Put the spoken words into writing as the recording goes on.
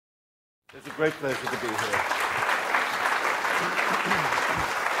It's a great pleasure to be here.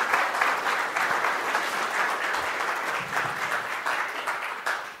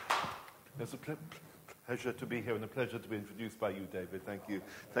 It's a pleasure to be here and a pleasure to be introduced by you, David. Thank you.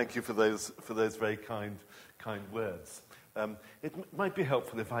 Thank you for those very kind words. It might be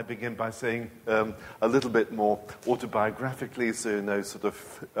helpful if I begin by saying a little bit more autobiographically, so you know sort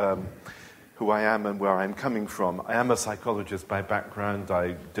of who I am and where I'm coming from. I am a psychologist by background.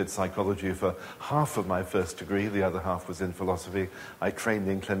 I did psychology for half of my first degree. The other half was in philosophy. I trained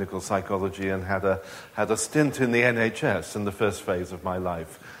in clinical psychology and had a stint in the NHS in the first phase of my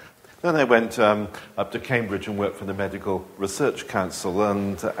life. Then I went up to Cambridge and worked for the Medical Research Council,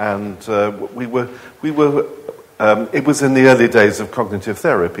 and we were. It was in the early days of cognitive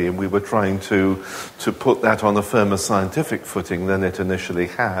therapy, and we were trying to put that on a firmer scientific footing than it initially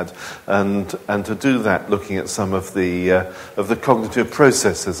had, and to do that, looking at some of the cognitive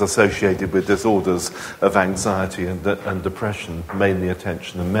processes associated with disorders of anxiety and depression, mainly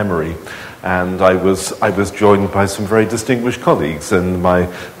attention and memory. And I was joined by some very distinguished colleagues in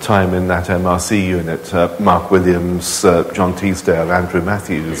my time in that MRC unit. Mark Williams, John Teasdale, Andrew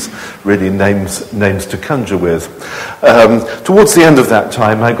Matthews, really names to conjure with. Towards the end of that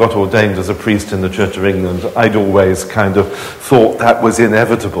time, I got ordained as a priest in the Church of England. I'd always kind of thought that was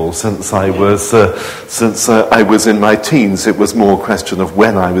inevitable since I was in my teens. It was more a question of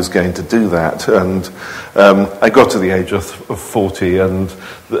when I was going to do that. And I got to the age of 40, and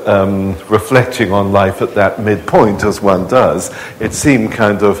reflecting on life at that midpoint, as one does, it seemed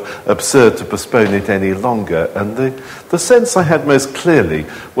kind of absurd to postpone it any longer. And the sense I had most clearly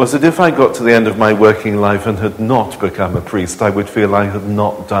was that if I got to the end of my working life and had not become a priest, I would feel I had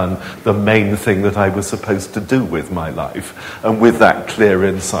not done the main thing that I was supposed to do with my life. And with that clear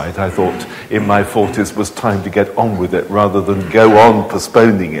insight, I thought in my 40s was time to get on with it rather than go on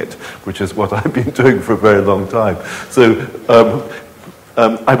postponing it, which is what I've been doing for a very long time. So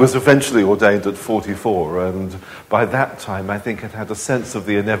I was eventually ordained at 44, and by that time I think I'd had a sense of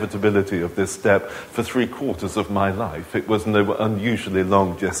the inevitability of this step for 3/4 of my life. It was an unusually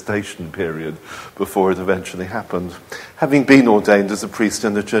long gestation period before it eventually happened. Having been ordained as a priest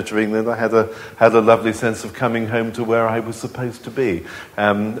in the Church of England, I had a lovely sense of coming home to where I was supposed to be.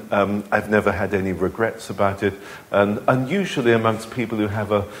 I've never had any regrets about it, and unusually amongst people who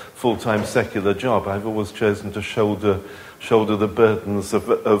have a full-time secular job, I've always chosen to shoulder the burdens of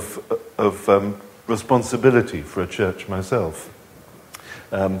responsibility for a church myself.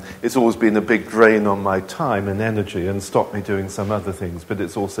 It's always been a big drain on my time and energy and stopped me doing some other things, but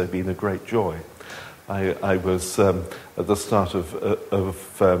it's also been a great joy. I was, at the start of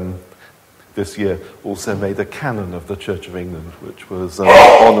this year, also made a canon of the Church of England, which was an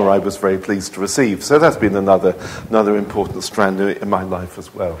honour I was very pleased to receive. So that's been another important strand in my life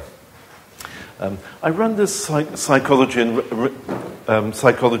as well. I run this psychology and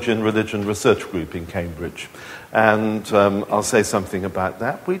religion research group in Cambridge, and I'll say something about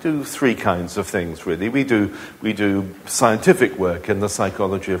that. We do three kinds of things, really. We do scientific work in the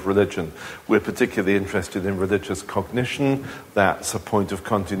psychology of religion. We're particularly interested in religious cognition. That's a point of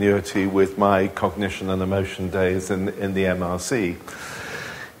continuity with my cognition and emotion days in the MRC.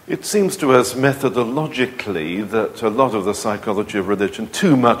 It seems to us methodologically that a lot of the psychology of religion,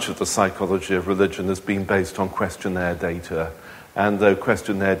 too much of the psychology of religion, has been based on questionnaire data. And though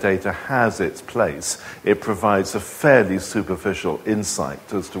questionnaire data has its place, it provides a fairly superficial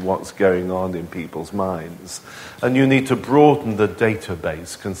insight as to what's going on in people's minds. And you need to broaden the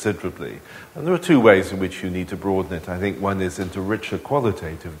database considerably. And there are two ways in which you need to broaden it. I think one is into richer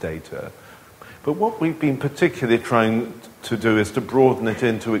qualitative data. But what we've been particularly trying to do is to broaden it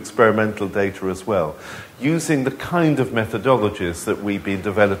into experimental data as well, using the kind of methodologies that we've been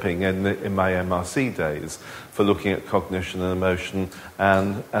developing in my MRC days for looking at cognition and emotion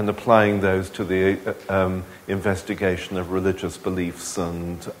and applying those to the investigation of religious beliefs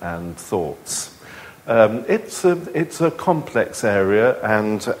and thoughts. It's a complex area,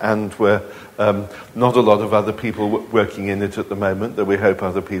 and we're not a lot of other people working in it at the moment, though we hope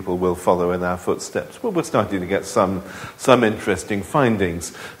other people will follow in our footsteps. But we're starting to get some interesting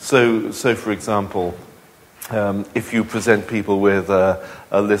findings. So for example, if you present people with a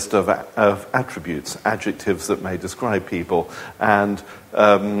list of attributes, adjectives that may describe people, and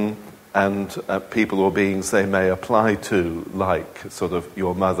people or beings they may apply to, like sort of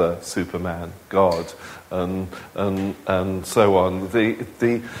your mother, Superman, God, and so on.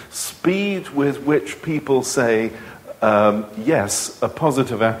 The speed with which people say, yes, a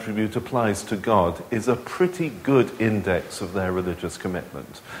positive attribute applies to God is a pretty good index of their religious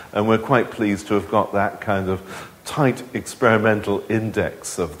commitment. And we're quite pleased to have got that kind of tight experimental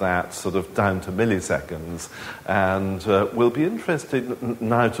index of that sort of down to milliseconds. And we'll be interested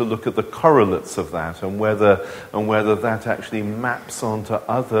now to look at the correlates of that and whether that actually maps onto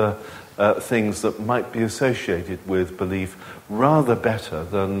other things that might be associated with belief rather better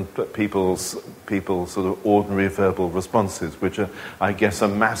than people's sort of ordinary verbal responses, which I guess are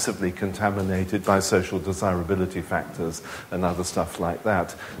massively contaminated by social desirability factors and other stuff like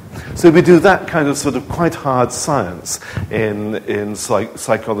that. So we do that kind of sort of quite hard science in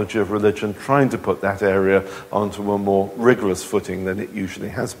psychology of religion, trying to put that area onto a more rigorous footing than it usually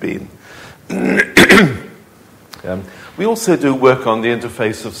has been. We also do work on the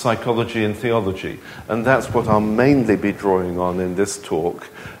interface of psychology and theology, and that's what I'll mainly be drawing on in this talk.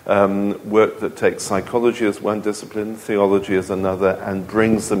 Work that takes psychology as one discipline, theology as another, and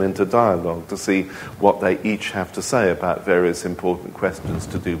brings them into dialogue to see what they each have to say about various important questions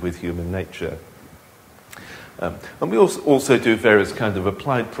to do with human nature. And we also do various kind of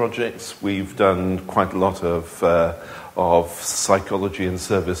applied projects. We've done quite a lot of psychology in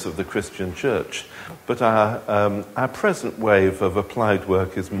service of the Christian Church. But our present wave of applied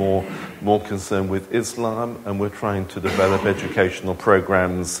work is more concerned with Islam, and we're trying to develop educational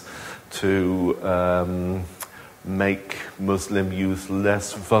programs to make Muslim youth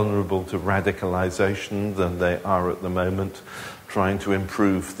less vulnerable to radicalization than they are at the moment, trying to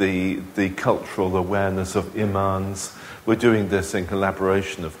improve the cultural awareness of imams. We're doing this in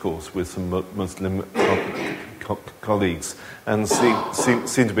collaboration, of course, with some Muslim colleagues, and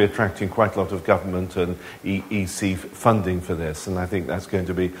seem to be attracting quite a lot of government and EC funding for this, and I think that's going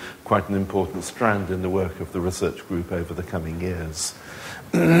to be quite an important strand in the work of the research group over the coming years.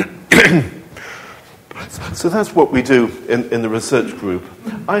 So that's what we do in the research group.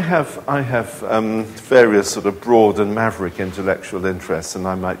 I have various sort of broad and maverick intellectual interests, and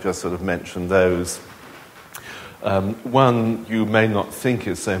I might just sort of mention those. One you may not think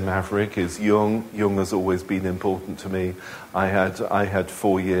is so maverick is Jung. Jung has always been important to me. I had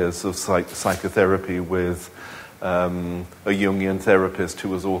 4 years of psychotherapy with a Jungian therapist who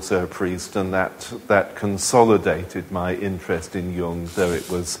was also a priest, and that consolidated my interest in Jung, though it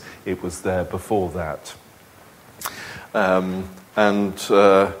was there before that.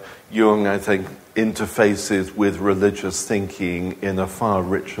 Jung, I think, interfaces with religious thinking in a far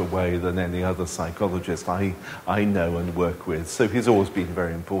richer way than any other psychologist I know and work with. So he's always been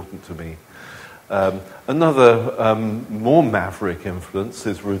very important to me. Another more maverick influence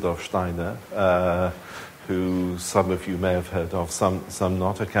is Rudolf Steiner, who some of you may have heard of, some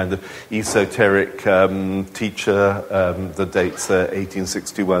not, a kind of esoteric teacher. The dates are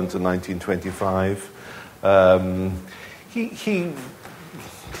 1861 to 1925.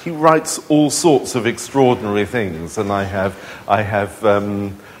 He writes all sorts of extraordinary things, and I have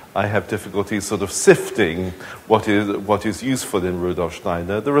difficulty sort of sifting what is useful in Rudolf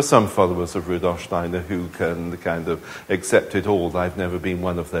Steiner. There are some followers of Rudolf Steiner who can kind of accept it all. I've never been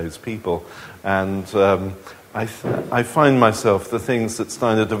one of those people, and I find myself the things that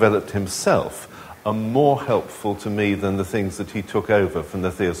Steiner developed himself are more helpful to me than the things that he took over from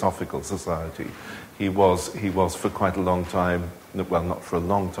the Theosophical Society. He was for quite a long time, well, not for a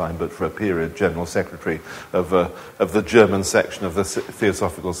long time, but for a period, General Secretary of the German section of the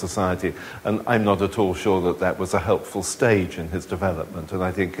Theosophical Society, and I'm not at all sure that was a helpful stage in his development. And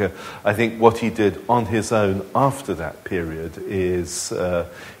I think what he did on his own after that period is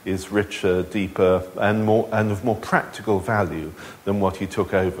richer, deeper, and of more practical value than what he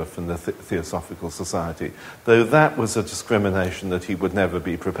took over from the Theosophical Society. Though that was a discrimination that he would never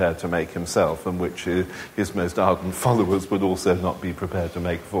be prepared to make himself, and which his most ardent followers would also not be prepared to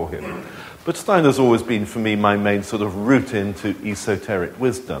make for him. But Steiner's always been, for me, my main sort of route into esoteric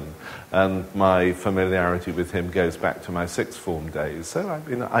wisdom, and my familiarity with him goes back to my sixth form days. So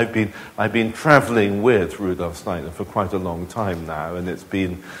I've been travelling with Rudolf Steiner for quite a long time now, and it's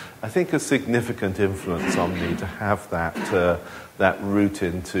been, I think, a significant influence on me to have that route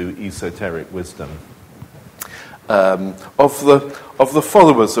into esoteric wisdom. Of the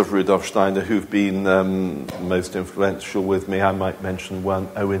followers of Rudolf Steiner who've been most influential with me, I might mention one,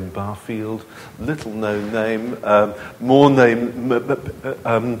 Owen Barfield, little known name, more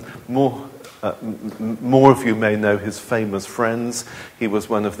of you may know his famous friends. He was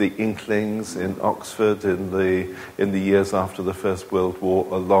one of the Inklings in Oxford in the years after the First World War,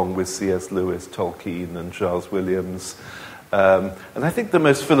 along with C.S. Lewis, Tolkien, and Charles Williams. And I think the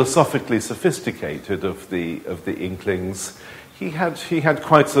most philosophically sophisticated of the Inklings. he had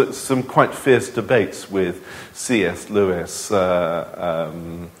some quite fierce debates with C.S. Lewis,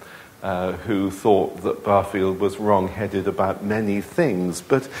 who thought that Barfield was wrong-headed about many things,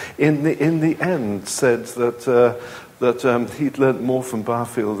 but in the end said that he'd learnt more from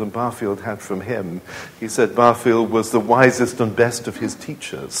Barfield than Barfield had from him. He said Barfield was the wisest and best of his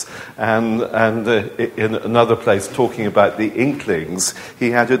teachers. And in another place, talking about the Inklings,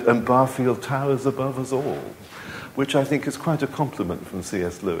 he added, and Barfield towers above us all, which I think is quite a compliment from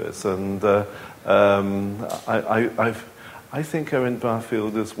C.S. Lewis. And I think Owen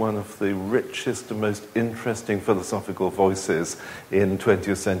Barfield is one of the richest and most interesting philosophical voices in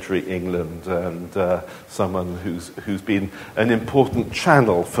 20th century England, and someone who's been an important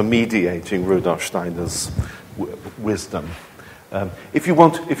channel for mediating Rudolf Steiner's wisdom. If you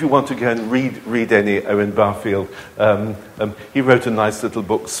want to go and read any Owen Barfield, he wrote a nice little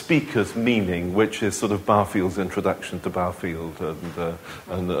book, Speaker's Meaning, which is sort of Barfield's introduction to Barfield,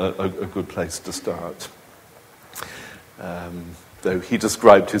 and a good place to start. Though he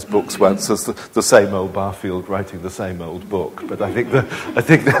described his books once as the same old Barfield writing the same old book, but I think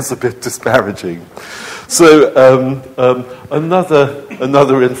that's a bit disparaging. So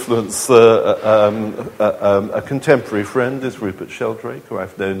another influence, a contemporary friend, is Rupert Sheldrake, who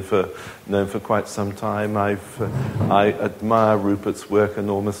I've known for quite some time. I admire Rupert's work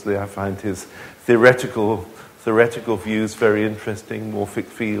enormously. I find his theoretical views very interesting, morphic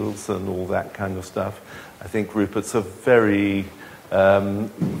fields and all that kind of stuff. I think Rupert's a very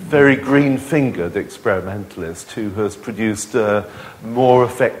green-fingered experimentalist who has produced more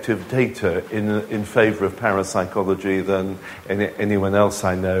effective data in favour of parapsychology than anyone else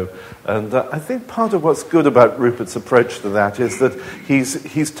I know. And I think part of what's good about Rupert's approach to that is that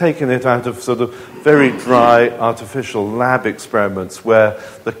he's taken it out of sort of very dry, artificial lab experiments where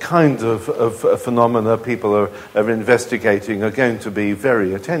the kind of phenomena people are investigating are going to be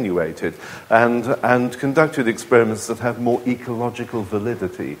very attenuated, and conducted experiments that have more ecological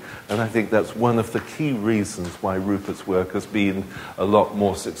validity. And I think that's one of the key reasons why Rupert's work has been a lot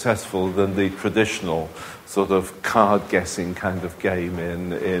more successful than the traditional sort of card-guessing kind of game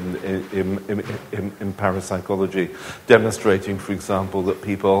in parapsychology, demonstrating, for example, that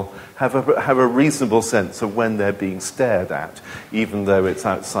people have a reasonable sense of when they're being stared at, even though it's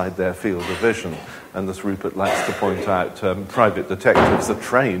outside their field of vision. And as Rupert likes to point out, private detectives are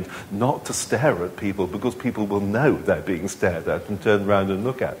trained not to stare at people because people will know they're being stared at and turn around and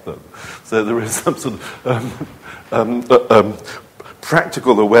look at them. So there is some sort of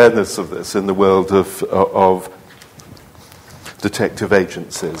practical awareness of this in the world of detective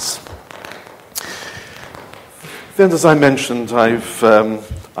agencies. Then, as I mentioned,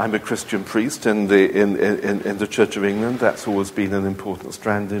 I'm a Christian priest in the Church of England. That's always been an important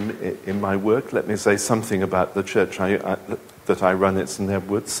strand in my work. Let me say something about the church that I run at St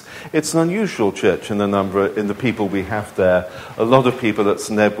Edward's. It's an unusual church in the people we have there. A lot of people at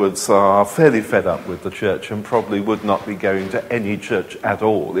St Edward's are fairly fed up with the church and probably would not be going to any church at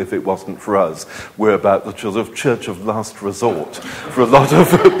all if it wasn't for us. We're about the sort of church of last resort for a lot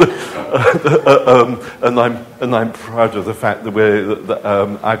of and I'm proud of the fact that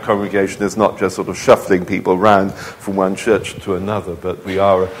our congregation is not just sort of shuffling people around from one church to another, but we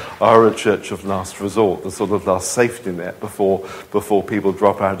are a church of last resort, the sort of last safety net before people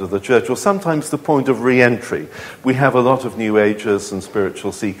drop out of the church, or sometimes the point of re-entry. We have a lot of New Agers and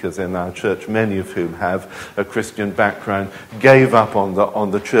spiritual seekers in our church, many of whom have a Christian background, gave up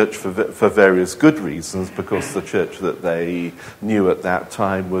on the church for various good reasons, because the church that they knew at that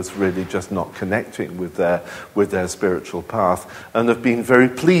time was really just not connecting with their spiritual path, and have been very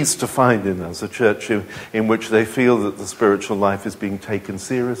pleased to find in us a church in which they feel that the spiritual life is being taken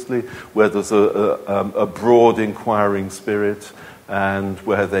seriously, where there's a broad inquiring spirit, and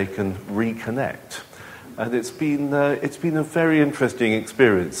where they can reconnect. And it's been a very interesting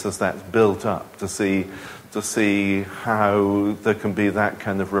experience as that's built up to see how there can be that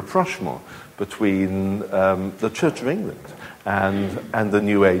kind of rapprochement between the Church of England and the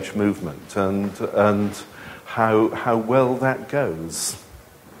New Age movement, and how well that goes.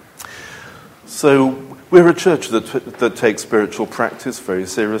 So we're a church that takes spiritual practice very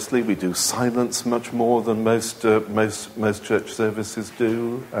seriously. We do silence much more than most church services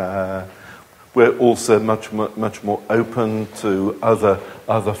do. We're also much more open to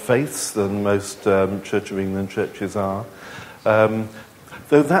other faiths than most Church of England churches are.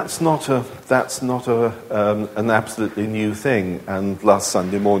 Though that's not an absolutely new thing. And last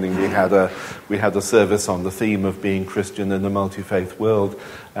Sunday morning we had a service on the theme of being Christian in a multi-faith world,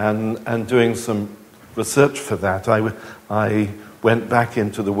 and doing some research for that, I went back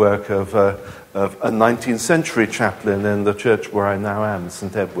into the work of a 19th century chaplain in the church where I now am,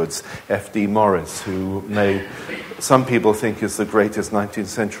 St Edward's, F.D. Morris, who some people think is the greatest 19th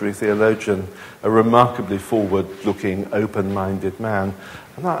century theologian, a remarkably forward-looking, open-minded man.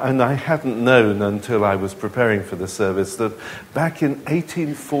 And I hadn't known until I was preparing for the service that back in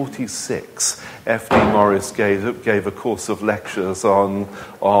 1846, F.D. Morris gave a course of lectures on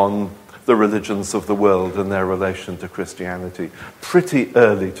the religions of the world and their relation to Christianity. Pretty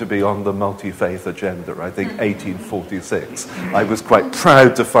early to be on the multi-faith agenda, I think 1846. I was quite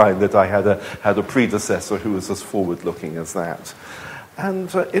proud to find that I had a predecessor who was as forward-looking as that.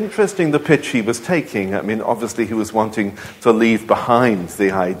 And interesting the pitch he was taking. I mean, obviously he was wanting to leave behind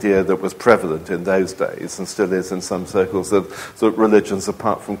the idea that was prevalent in those days and still is in some circles that religions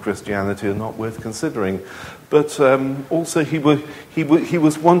apart from Christianity are not worth considering. But also he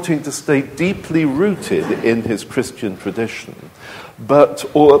was wanting to stay deeply rooted in his Christian tradition, but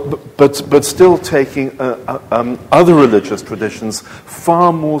still taking other religious traditions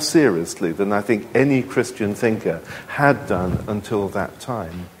far more seriously than I think any Christian thinker had done until that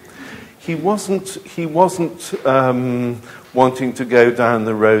time. He wasn't wanting to go down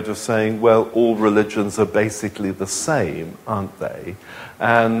the road of saying, well, all religions are basically the same, aren't they?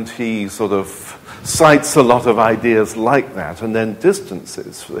 And he sort of cites a lot of ideas like that and then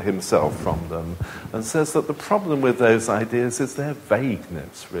distances himself from them and says that the problem with those ideas is their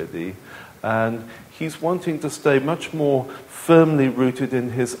vagueness, really. And he's wanting to stay much more firmly rooted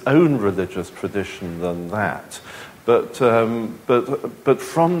in his own religious tradition than that. But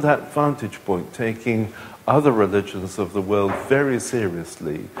from that vantage point, taking other religions of the world very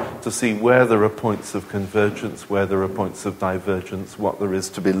seriously to see where there are points of convergence, where there are points of divergence, what there is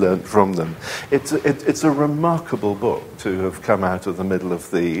to be learnt from them. It's a remarkable book to have come out of the middle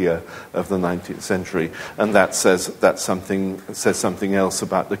of the 19th century, and that says something else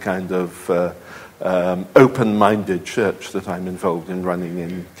about the kind of open-minded church that I'm involved in running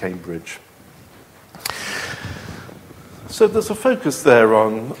in Cambridge. So there's a focus there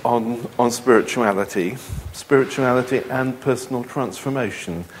on spirituality and personal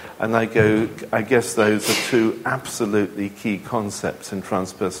transformation. And I guess those are two absolutely key concepts in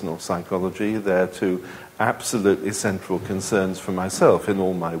transpersonal psychology. They're two absolutely central concerns for myself in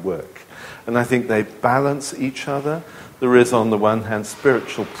all my work. And I think they balance each other. There is, on the one hand,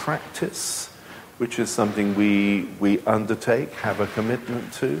 spiritual practice, which is something we undertake, have a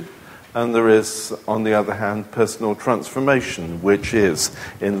commitment to. And there is, on the other hand, personal transformation, which is,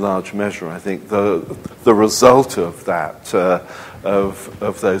 in large measure, I think, the result of that,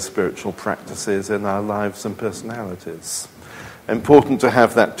 of those spiritual practices in our lives and personalities. Important to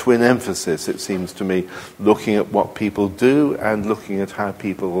have that twin emphasis, it seems to me, looking at what people do and looking at how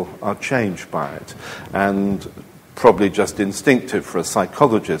people are changed by it. And probably just instinctive for a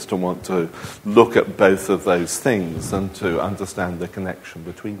psychologist to want to look at both of those things and to understand the connection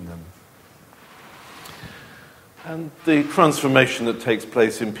between them. And the transformation that takes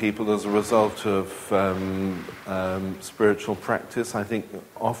place in people as a result of spiritual practice, I think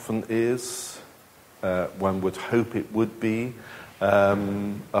often is, one would hope it would be,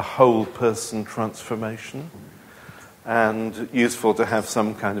 a whole person transformation. And useful to have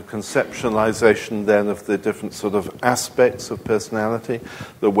some kind of conceptualization then of the different sort of aspects of personality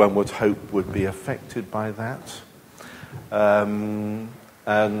that one would hope would be affected by that.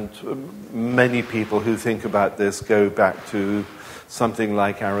 And many people who think about this go back to something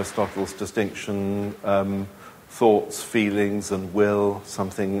like Aristotle's distinction, thoughts, feelings, and will,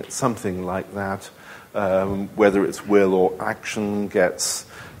 something like that. Whether it's will or action gets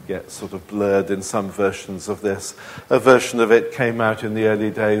sort of blurred in some versions of this. A version of it came out in the early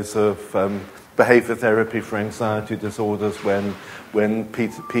days of behavior therapy for anxiety disorders when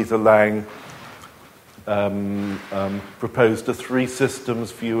Peter Lang proposed a three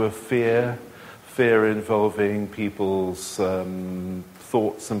systems view of fear involving people's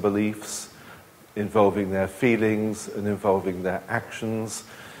thoughts and beliefs, involving their feelings and involving their actions.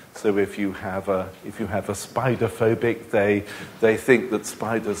 So if you have a spider phobic, they think that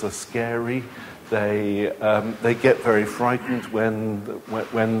spiders are scary. They get very frightened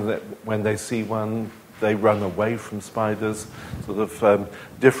when they see one. They run away from spiders, sort of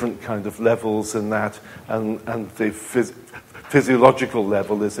different kind of levels in that, and the physiological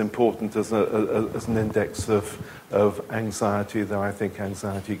level is important as an index of anxiety, though I think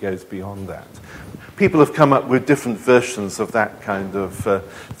anxiety goes beyond that. People have come up with different versions of that kind of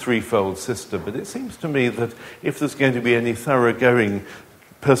threefold system, but it seems to me that if there's going to be any thoroughgoing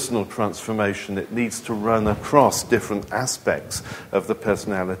personal transformation, it needs to run across different aspects of the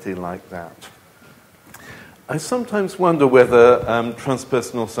personality like that. I sometimes wonder whether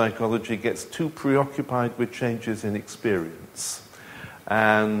transpersonal psychology gets too preoccupied with changes in experience.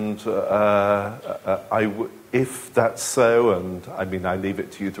 And if that's so, and I mean, I leave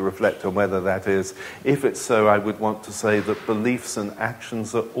it to you to reflect on whether that is, if it's so, I would want to say that beliefs and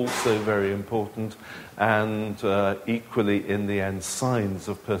actions are also very important and equally, in the end, signs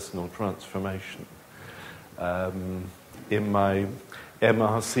of personal transformation. In my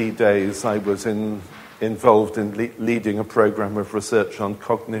MRC days, I was involved in leading a program of research on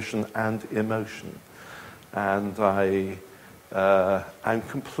cognition and emotion. And I'm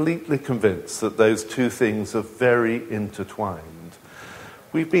completely convinced that those two things are very intertwined.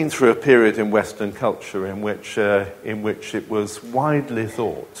 We've been through a period in Western culture in which it was widely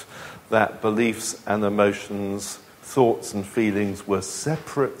thought that beliefs and emotions, thoughts and feelings were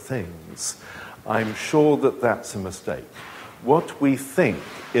separate things. I'm sure that that's a mistake. What we think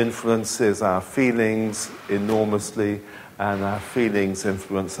influences our feelings enormously, and our feelings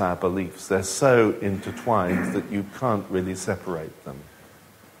influence our beliefs. They're so intertwined that you can't really separate them.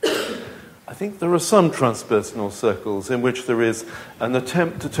 I think there are some transpersonal circles in which there is an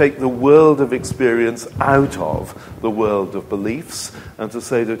attempt to take the world of experience out of the world of beliefs and to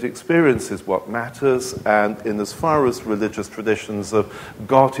say that experience is what matters, and in as far as religious traditions have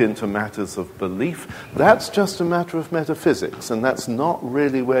got into matters of belief, that's just a matter of metaphysics, and that's not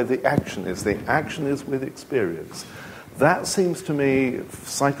really where the action is. The action is with experience. That seems to me,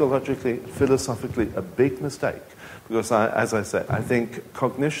 psychologically, philosophically, a big mistake. Because, as I said, I think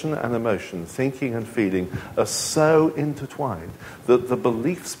cognition and emotion, thinking and feeling, are so intertwined that the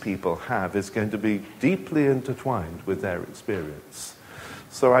beliefs people have is going to be deeply intertwined with their experience.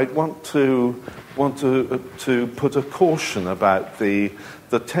 So I want to put a caution about the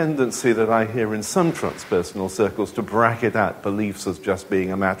tendency that I hear in some transpersonal circles to bracket out beliefs as just being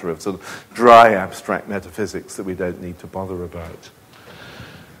a matter of sort of dry, abstract metaphysics that we don't need to bother about.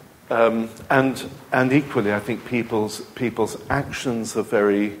 And equally, I think people's actions are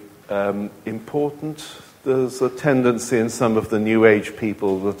very important. There's a tendency in some of the New Age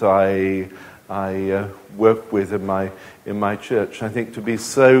people that I work with in my church, I think, to be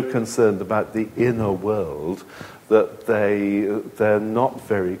so concerned about the inner world that they're not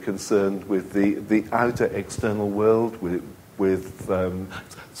very concerned with the outer external world, with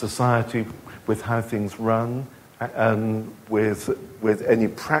society, with how things run, and with any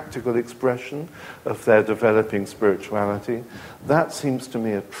practical expression of their developing spirituality. That seems to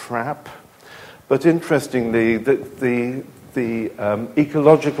me a trap. But interestingly, the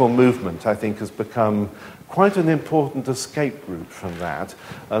ecological movement, I think, has become quite an important escape route from that.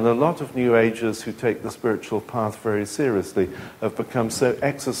 And a lot of New Agers who take the spiritual path very seriously have become so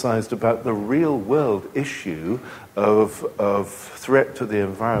exercised about the real world issue of threat to the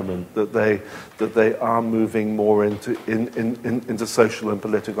environment that they are moving more into social and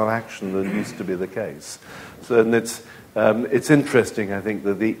political action than used to be the case. So, and it's interesting, I think,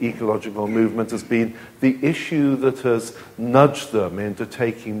 that the ecological movement has been the issue that has nudged them into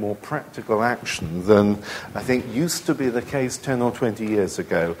taking more practical action than I think used to be the case 10 or 20 years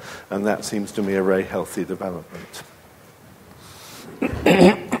ago, and that seems to me a very healthy development.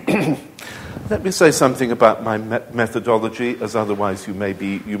 Let me say something about my methodology, as otherwise you may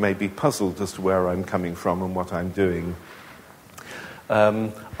be puzzled as to where I'm coming from and what I'm doing.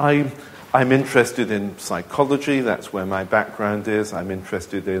 I'm interested in psychology, that's where my background is. I'm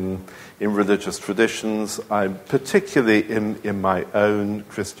interested in religious traditions. I'm particularly in my own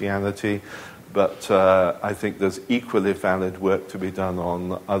Christianity, but I think there's equally valid work to be done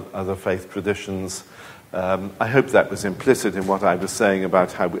on other faith traditions. I hope that was implicit in what I was saying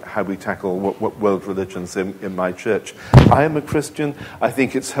about how we tackle what world religions in my church. I am a Christian. I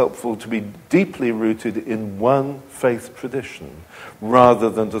think it's helpful to be deeply rooted in one faith tradition, rather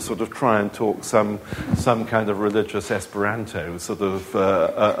than to sort of try and talk some kind of religious Esperanto, sort of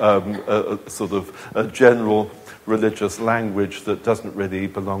a general religious language that doesn't really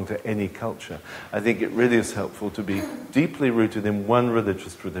belong to any culture. I think it really is helpful to be deeply rooted in one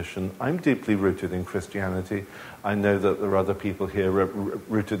religious tradition. I'm deeply rooted in Christianity. I know that there are other people here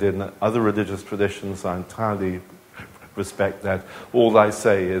rooted in other religious traditions. I entirely respect that. All I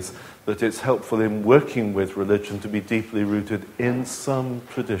say is that it's helpful in working with religion to be deeply rooted in some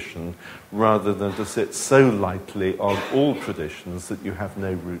tradition, rather than to sit so lightly on all traditions that you have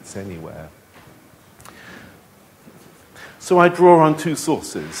no roots anywhere. So I draw on two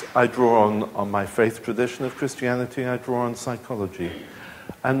sources. I draw on my faith tradition of Christianity, I draw on psychology.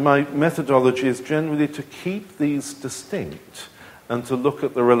 And my methodology is generally to keep these distinct and to look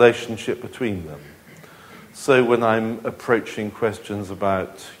at the relationship between them. So when I'm approaching questions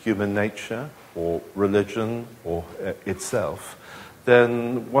about human nature, or religion or itself,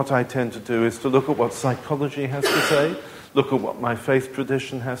 then what I tend to do is to look at what psychology has to say, look at what my faith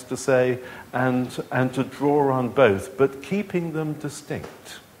tradition has to say, and to draw on both, but keeping them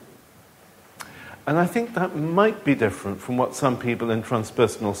distinct. And I think that might be different from what some people in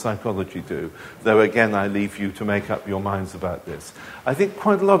transpersonal psychology do, though again I leave you to make up your minds about this. I think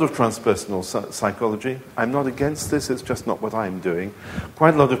quite a lot of transpersonal psychology, I'm not against this, it's just not what I'm doing,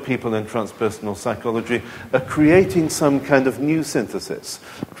 quite a lot of people in transpersonal psychology are creating some kind of new synthesis,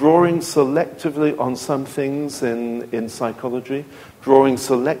 drawing selectively on some things in psychology, drawing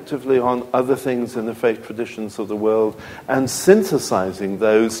selectively on other things in the faith traditions of the world, and synthesizing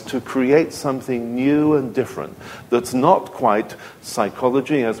those to create something new and different that's not quite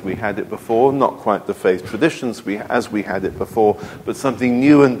psychology as we had it before, not quite the faith traditions as we had it before, but something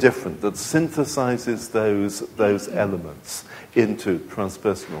new and different that synthesizes those elements into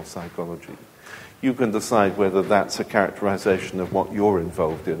transpersonal psychology. You can decide whether that's a characterization of what you're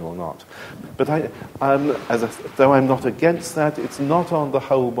involved in or not. But though I'm not against that, it's not on the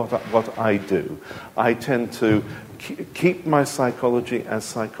whole what I do. I tend to keep my psychology as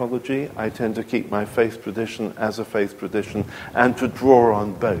psychology. I tend to keep my faith tradition as a faith tradition, and to draw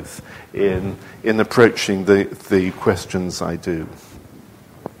on both in approaching the questions I do.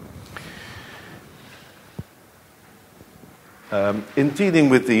 In dealing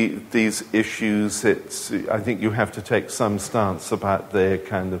with these issues, I think you have to take some stance about their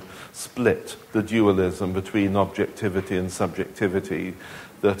kind of split, the dualism between objectivity and subjectivity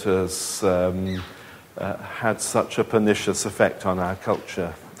that has had such a pernicious effect on our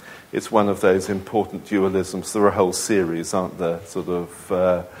culture. It's one of those important dualisms. There are a whole series, aren't there, sort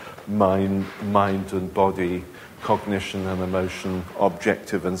of mind and body, cognition and emotion,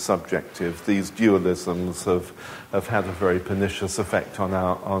 objective and subjective. These dualisms have had a very pernicious effect on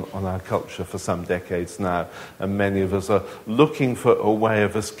our culture for some decades now, and many of us are looking for a way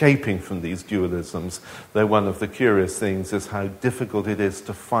of escaping from these dualisms, though one of the curious things is how difficult it is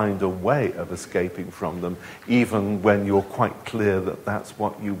to find a way of escaping from them, even when you're quite clear that that's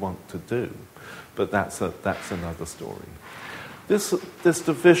what you want to do. But that's another story. This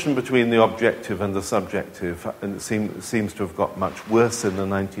division between the objective and the subjective and it seems to have got much worse in the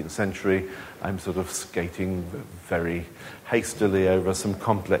 19th century. I'm sort of skating very hastily over some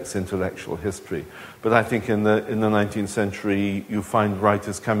complex intellectual history. But I think in the 19th century you find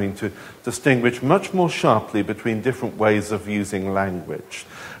writers coming to distinguish much more sharply between different ways of using language.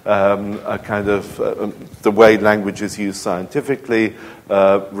 A kind of the way language is used scientifically,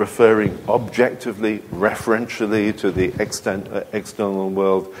 referring objectively, referentially to the external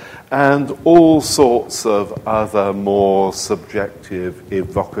world, and all sorts of other more subjective,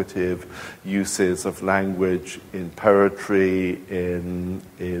 evocative uses of language in poetry, in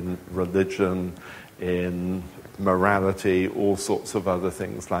religion, in morality, all sorts of other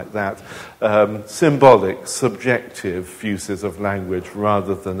things like that. Symbolic, subjective uses of language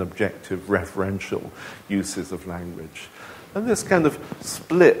rather than objective, referential uses of language. And this kind of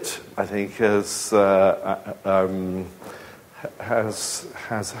split, I think, has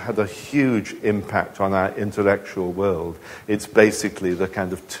had a huge impact on our intellectual world. It's basically the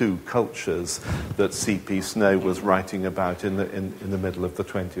kind of two cultures that C.P. Snow was writing about in the middle of the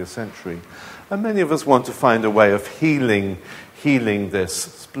 20th century. And many of us want to find a way of healing this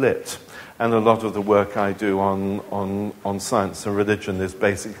split. And a lot of the work I do on science and religion is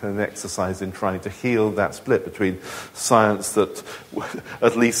basically an exercise in trying to heal that split between science that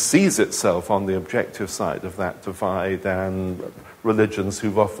at least sees itself on the objective side of that divide and religions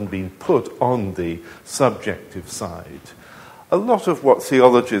who've often been put on the subjective side. A lot of what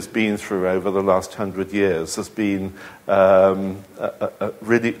theology has been through over the last 100 years has been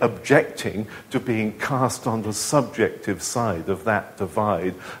really objecting to being cast on the subjective side of that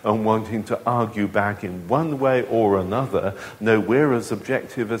divide and wanting to argue back in one way or another, no, we're as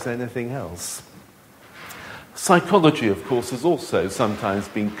objective as anything else. Psychology, of course, has also sometimes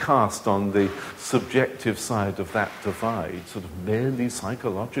been cast on the subjective side of that divide, sort of merely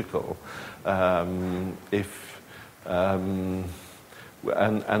psychological. And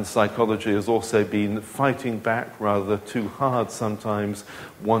psychology has also been fighting back rather too hard sometimes,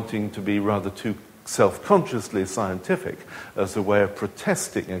 wanting to be rather too self-consciously scientific as a way of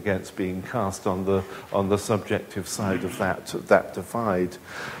protesting against being cast on the subjective side of that divide.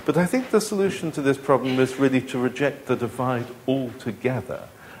 But I think the solution to this problem is really to reject the divide altogether.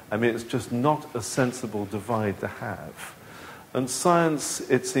 I mean, it's just not a sensible divide to have. And science,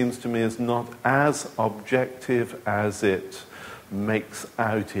 it seems to me, is not as objective as it makes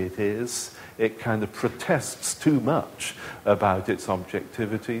out it is. It kind of protests too much about its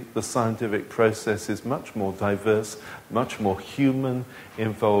objectivity. The scientific process is much more diverse, much more human,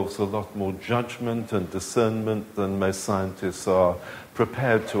 involves a lot more judgment and discernment than most scientists are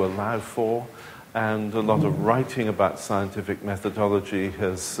prepared to allow for. And a lot of writing about scientific methodology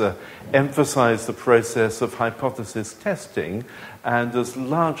has emphasized the process of hypothesis testing and has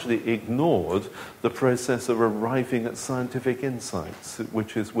largely ignored the process of arriving at scientific insights,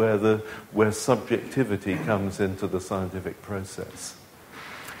 which is where subjectivity comes into the scientific process.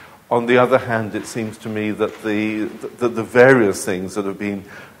 On the other hand, it seems to me that the various things that have been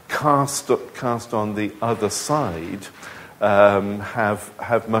cast on the other side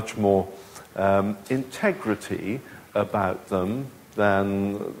have much more integrity about them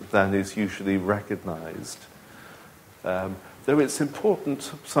than is usually recognized. Though it's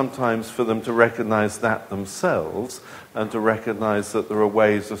important sometimes for them to recognize that themselves and to recognize that there are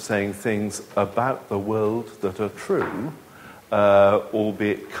ways of saying things about the world that are true,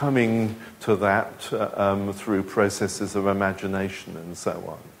 albeit coming to that through processes of imagination and so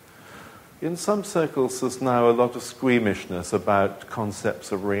on. In some circles, there's now a lot of squeamishness about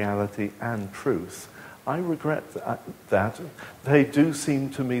concepts of reality and truth. I regret that. They do seem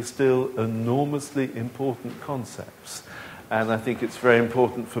to me still enormously important concepts. And I think it's very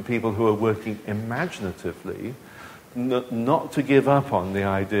important for people who are working imaginatively not to give up on the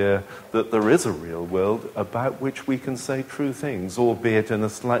idea that there is a real world about which we can say true things, albeit in a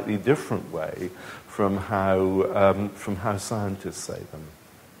slightly different way from how scientists say them.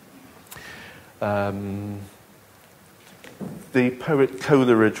 The poet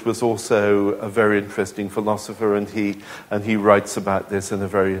Coleridge was also a very interesting philosopher, and he writes about this in a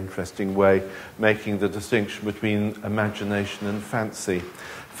very interesting way, making the distinction between imagination and fancy.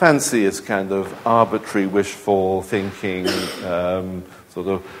 Fancy is kind of arbitrary, wishful thinking, sort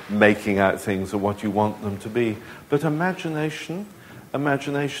of making out things are what you want them to be. But imagination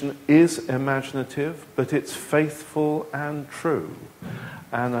is imaginative, but it's faithful and true.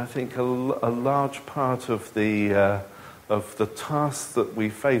 And I think a large part of the task that we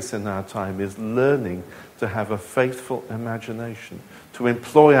face in our time is learning to have a faithful imagination, to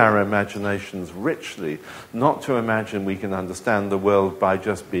employ our imaginations richly, not to imagine we can understand the world by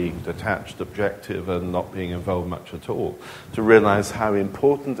just being detached, objective, and not being involved much at all, to realize how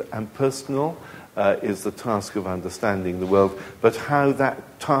important and personal is the task of understanding the world, but how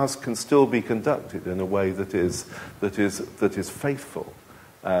that task can still be conducted in a way that is faithful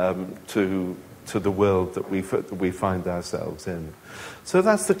to the world that we find ourselves in. So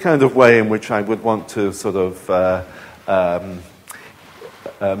that's the kind of way in which I would want to sort of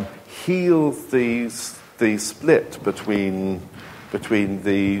heal the split between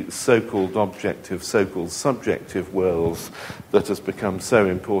the so-called objective, so-called subjective worlds that has become so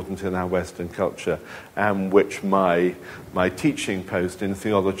important in our Western culture, and which my teaching post in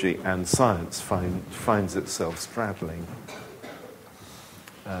theology and science finds itself straddling.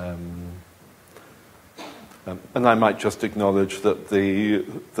 And I might just acknowledge that the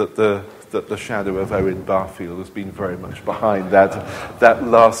shadow of Owen Barfield has been very much behind that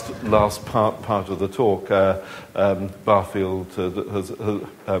last part of the talk. Barfield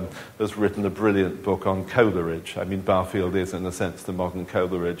has written a brilliant book on Coleridge. I mean, Barfield is, in a sense, the modern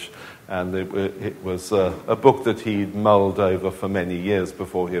Coleridge, and it was a book that he'd mulled over for many years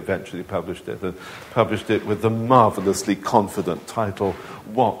before he eventually published it, and published it with the marvelously confident title,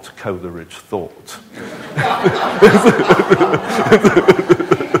 What Coleridge Thought.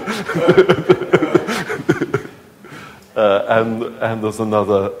 And there's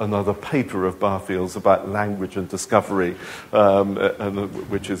another paper of Barfield's about language and discovery,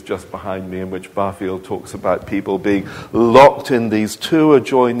 which is just behind me, in which Barfield talks about people being locked in these two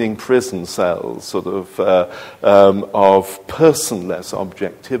adjoining prison cells, sort of personless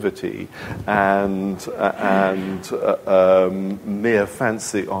objectivity and mere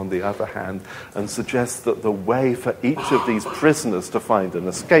fancy on the other hand, and suggests that the way for each of these prisoners to find an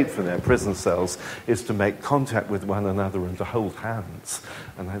escape from their prison cells is to make contact with one another and to hold hands.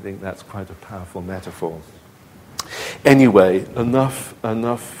 And I think that's quite a powerful metaphor. Anyway, enough of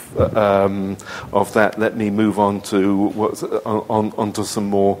that. Let me move on to onto some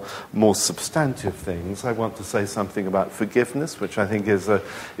more substantive things. I want to say something about forgiveness, which I think is a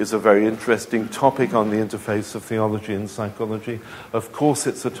very interesting topic on the interface of theology and psychology. Of course,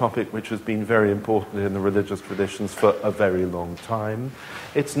 it's a topic which has been very important in the religious traditions for a very long time.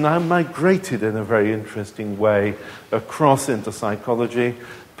 It's now migrated in a very interesting way across into psychology,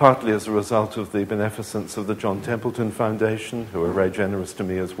 partly as a result of the beneficence of the John Templeton Foundation, who are very generous to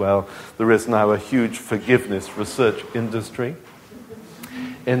me as well. There is now a huge forgiveness research industry.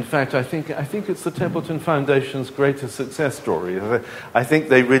 In fact, I think it's the Templeton Foundation's greatest success story. I think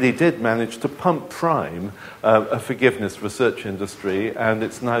they really did manage to prime a forgiveness research industry, and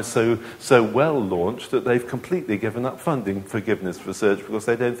it's now so well launched that they've completely given up funding forgiveness research because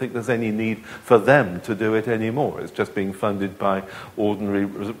they don't think there's any need for them to do it anymore. It's just being funded by ordinary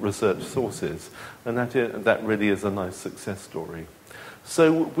research sources, and that really is a nice success story.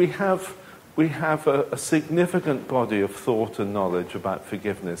 So we have a significant body of thought and knowledge about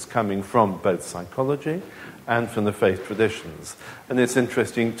forgiveness coming from both psychology and from the faith traditions. And it's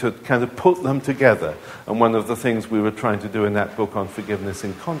interesting to kind of put them together. And one of the things we were trying to do in that book on forgiveness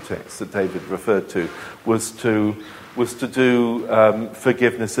in context that David referred to was to do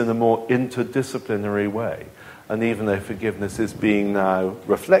forgiveness in a more interdisciplinary way. And even though forgiveness is being now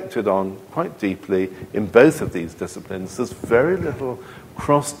reflected on quite deeply in both of these disciplines, there's very little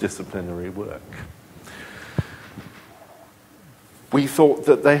cross-disciplinary work. We thought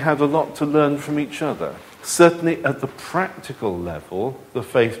that they had a lot to learn from each other. Certainly at the practical level, the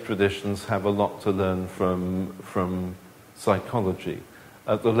faith traditions have a lot to learn from psychology.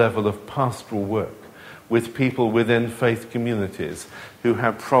 At the level of pastoral work, with people within faith communities who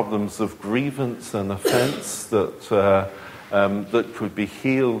have problems of grievance and offence that could be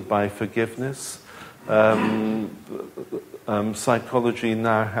healed by forgiveness. Psychology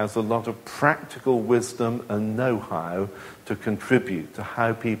now has a lot of practical wisdom and know-how to contribute to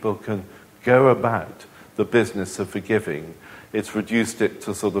how people can go about the business of forgiving. It's reduced it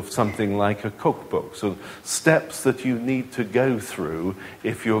to sort of something like a cookbook, so steps that you need to go through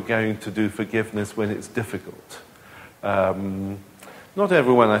if you're going to do forgiveness when it's difficult. Not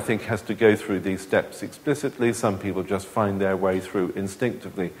everyone, I think, has to go through these steps explicitly. Some people just find their way through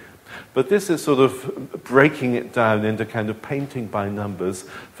instinctively. But this is sort of breaking it down into kind of painting by numbers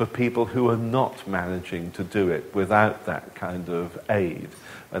for people who are not managing to do it without that kind of aid.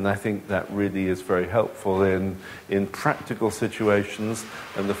 And I think that really is very helpful in practical situations,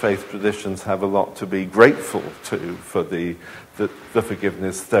 and the faith traditions have a lot to be grateful to for the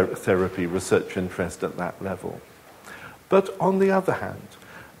forgiveness therapy research interest at that level. But on the other hand,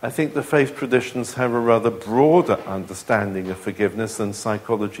 I think the faith traditions have a rather broader understanding of forgiveness than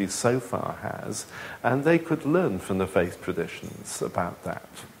psychology so far has, and they could learn from the faith traditions about that.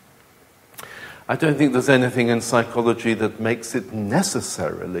 I don't think there's anything in psychology that makes it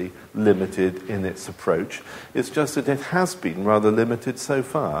necessarily limited in its approach. It's just that it has been rather limited so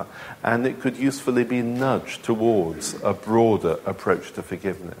far, and it could usefully be nudged towards a broader approach to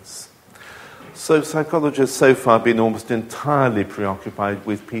forgiveness. So psychology has so far been almost entirely preoccupied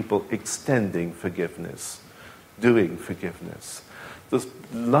with people extending forgiveness, doing forgiveness.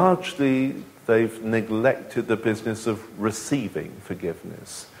 Largely, they've neglected the business of receiving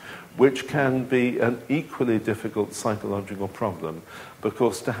forgiveness, which can be an equally difficult psychological problem,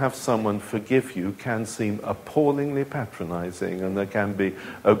 because to have someone forgive you can seem appallingly patronizing, and there can be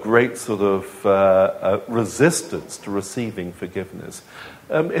a great sort of resistance to receiving forgiveness.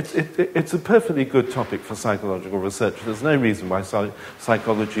 It's a perfectly good topic for psychological research. There's no reason why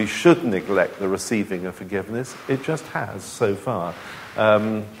psychology should neglect the receiving of forgiveness. It just has so far.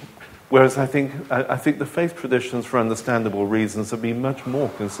 Whereas I think the faith traditions, for understandable reasons, have been much more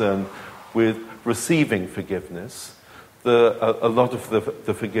concerned with receiving forgiveness. A lot of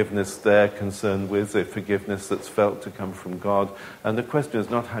the forgiveness they're concerned with, the forgiveness that's felt to come from God. And the question is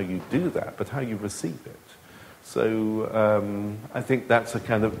not how you do that, but how you receive it. So I think that's a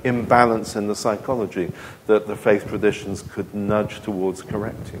kind of imbalance in the psychology that the faith traditions could nudge towards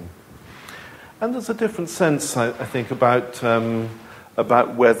correcting. And there's a different sense, I think,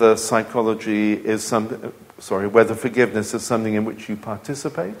 about whether psychology is whether forgiveness is something in which you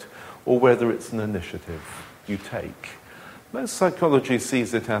participate or whether it's an initiative you take. Most psychology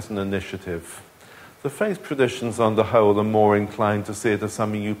sees it as an initiative. The faith traditions on the whole are more inclined to see it as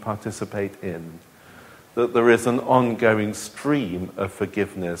something you participate in. That there is an ongoing stream of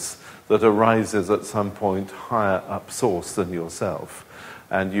forgiveness that arises at some point higher up source than yourself.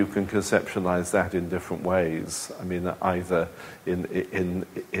 And you can conceptualize that in different ways. I mean, either in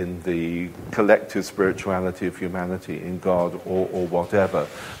the collective spirituality of humanity, in God, or whatever.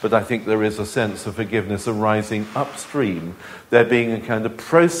 But I think there is a sense of forgiveness arising upstream. There being a kind of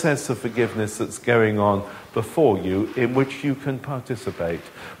process of forgiveness that's going on before you in which you can participate,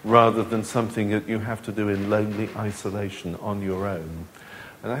 rather than something that you have to do in lonely isolation on your own.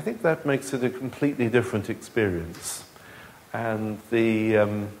 And I think that makes it a completely different experience. And the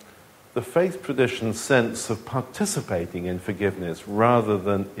the faith tradition's sense of participating in forgiveness rather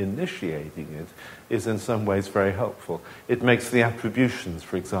than initiating it is in some ways very helpful. It makes the attributions,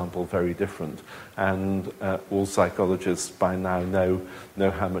 for example, very different, and all psychologists by now know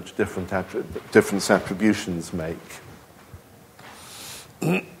how much difference attributions make.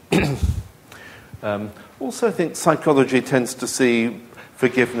 Also, I think psychology tends to see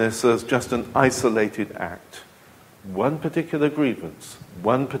forgiveness as just an isolated act. One particular grievance,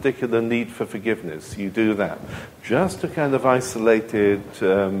 one particular need for forgiveness, you do that. Just a kind of isolated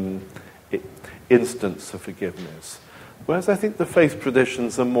instance of forgiveness. Whereas I think the faith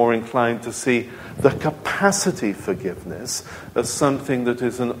traditions are more inclined to see the capacity for forgiveness as something that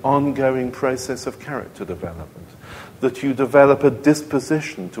is an ongoing process of character development. That you develop a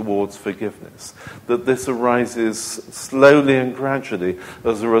disposition towards forgiveness, that this arises slowly and gradually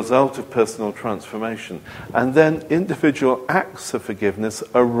as a result of personal transformation. And then individual acts of forgiveness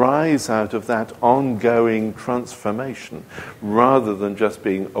arise out of that ongoing transformation, rather than just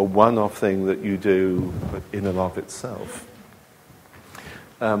being a one-off thing that you do in and of itself.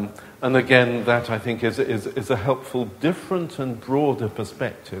 And again, that I think is a helpful, different and broader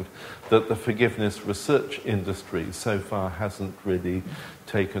perspective that the forgiveness research industry so far hasn't really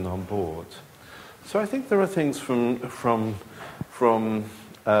taken on board. So I think there are things from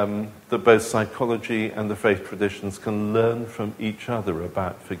that both psychology and the faith traditions can learn from each other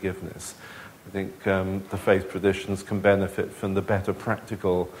about forgiveness. I think the faith traditions can benefit from the better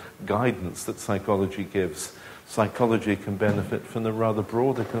practical guidance that psychology gives. Psychology can benefit from the rather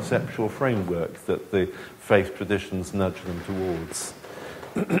broader conceptual framework that the faith traditions nudge them towards.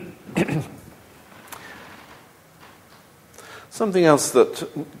 Something else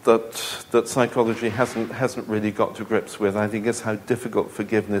that psychology hasn't really got to grips with, I think, is how difficult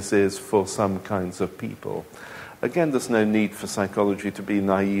forgiveness is for some kinds of people. Again, there's no need for psychology to be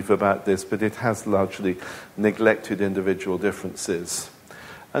naive about this, but it has largely neglected individual differences.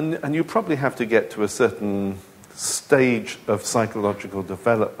 And you probably have to get to a certain stage of psychological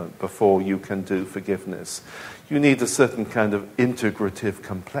development before you can do forgiveness. You need a certain kind of integrative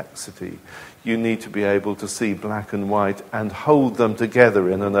complexity. You need to be able to see black and white and hold them together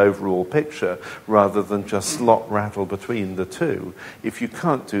in an overall picture rather than just slot rattle between the two. If you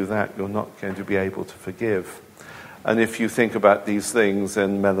can't do that, you're not going to be able to forgive. And if you think about these things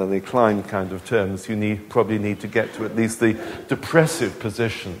in Melanie Klein kind of terms, you probably need to get to at least the depressive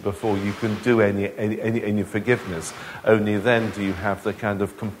position before you can do any forgiveness. Only then do you have the kind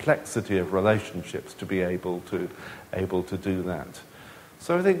of complexity of relationships to be able to do that.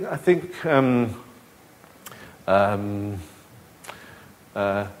 So I think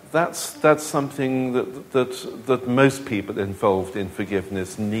that's something that most people involved in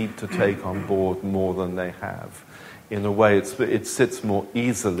forgiveness need to take on board more than they have. In a way, it sits more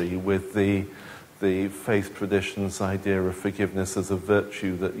easily with the faith tradition's idea of forgiveness as a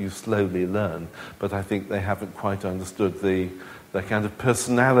virtue that you slowly learn. But I think they haven't quite understood the kind of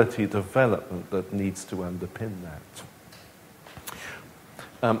personality development that needs to underpin that.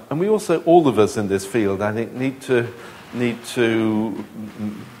 And we also, all of us in this field, I think, need to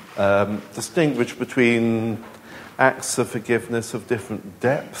distinguish between acts of forgiveness of different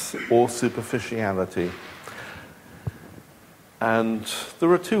depth or superficiality. And there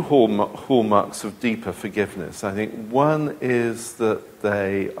are two hallmarks of deeper forgiveness. I think one is that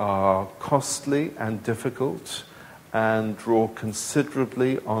they are costly and difficult and draw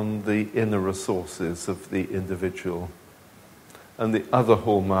considerably on the inner resources of the individual. And the other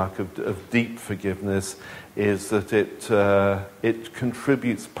hallmark of deep forgiveness is that it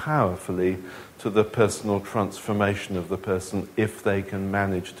contributes powerfully to the personal transformation of the person if they can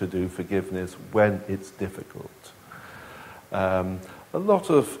manage to do forgiveness when it's difficult. A lot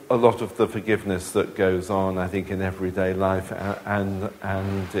of the forgiveness that goes on, I think, in everyday life and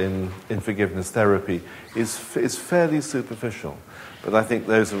in forgiveness therapy is fairly superficial. But I think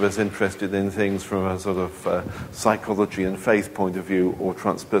those of us interested in things from a sort of psychology and faith point of view or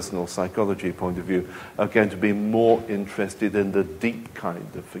transpersonal psychology point of view are going to be more interested in the deep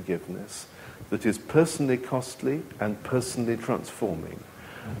kind of forgiveness that is personally costly and personally transforming.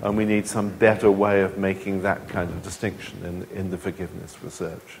 And we need some better way of making that kind of distinction in the forgiveness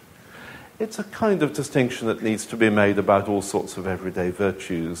research. It's a kind of distinction that needs to be made about all sorts of everyday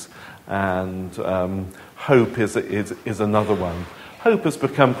virtues, and hope is another one. Hope has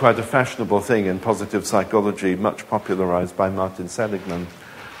become quite a fashionable thing in positive psychology, much popularized by Martin Seligman,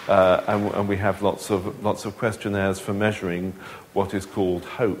 and we have lots of questionnaires for measuring what is called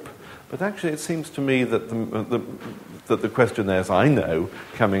hope. But actually, it seems to me that the questionnaires I know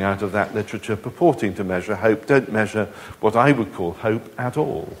coming out of that literature purporting to measure hope don't measure what I would call hope at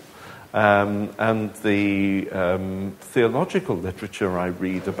all. And the theological literature I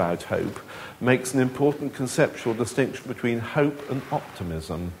read about hope makes an important conceptual distinction between hope and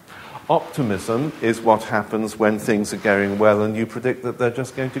optimism. Optimism is what happens when things are going well and you predict that they're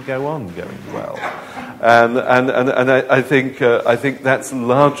just going to go on going well. And I think that's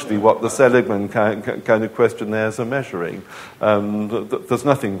largely what the Seligman kind of questionnaires are measuring. There's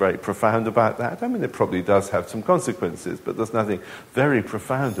nothing very profound about that. I mean, it probably does have some consequences, but there's nothing very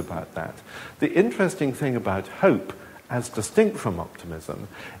profound about that. The interesting thing about hope, as distinct from optimism,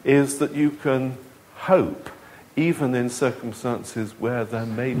 is that you can hope even in circumstances where there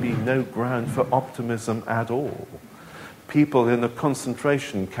may be no ground for optimism at all. People in a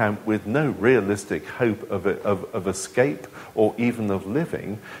concentration camp with no realistic hope of escape or even of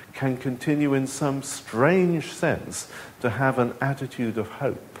living can continue in some strange sense to have an attitude of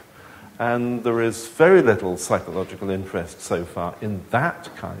hope. And there is very little psychological interest so far in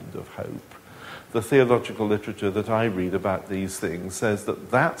that kind of hope. The theological literature that I read about these things says that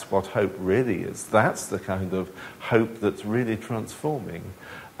that's what hope really is. That's the kind of hope that's really transforming.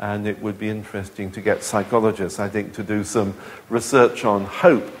 And it would be interesting to get psychologists, I think, to do some research on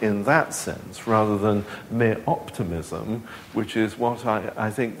hope in that sense, rather than mere optimism, which is what I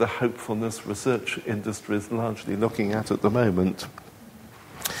think the hopefulness research industry is largely looking at the moment.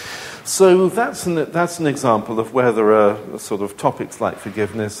 So that's an example of where there are sort of topics like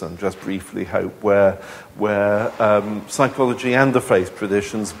forgiveness and just briefly hope, where psychology and the faith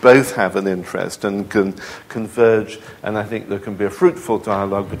traditions both have an interest and can converge, and I think there can be a fruitful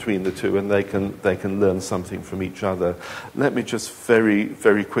dialogue between the two, and they can learn something from each other. Let me just very,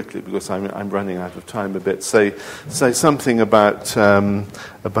 very quickly, because I'm running out of time a bit, say something about some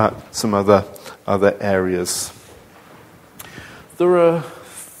other areas. There are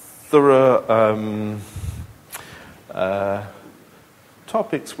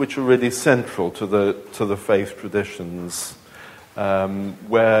topics which are really central to the faith traditions,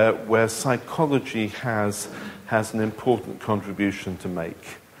 where psychology has an important contribution to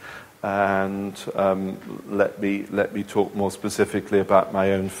make. And let me talk more specifically about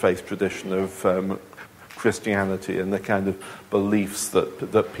my own faith tradition of Christianity and the kind of beliefs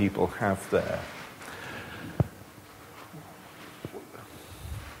that people have there.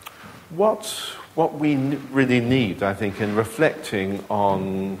 What we really need, I think, in reflecting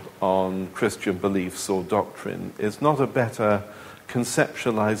on Christian beliefs or doctrine is not a better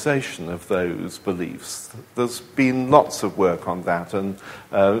conceptualization of those beliefs. There's been lots of work on that, and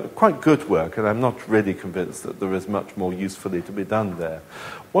quite good work, and I'm not really convinced that there is much more usefully to be done there.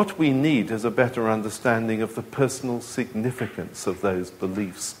 What we need is a better understanding of the personal significance of those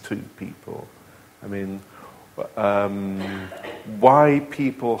beliefs to people. I mean, why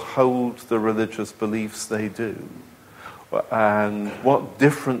people hold the religious beliefs they do, and what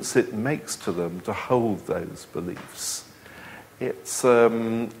difference it makes to them to hold those beliefs. It's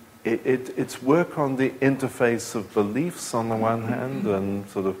work on the interface of beliefs on the one hand and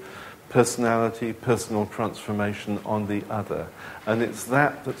sort of personality, personal transformation on the other. And it's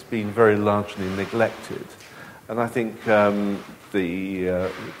that's been very largely neglected. And I think there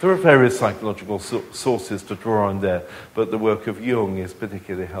are various psychological sources to draw on there, but the work of Jung is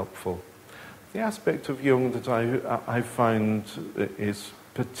particularly helpful. The aspect of Jung that I find is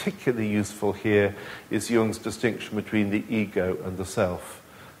particularly useful here is Jung's distinction between the ego and the self.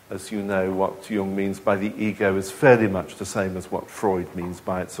 As you know, what Jung means by the ego is fairly much the same as what Freud means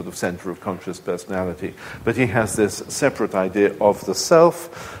by its sort of center of conscious personality. But he has this separate idea of the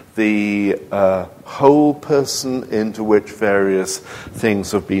self, the whole person into which various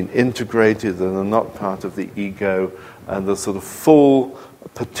things have been integrated and are not part of the ego, and the sort of full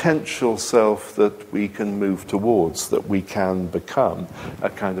potential self that we can move towards, that we can become, a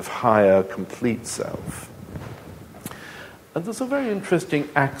kind of higher, complete self. And there's a very interesting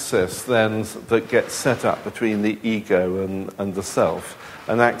axis then that gets set up between the ego and the self,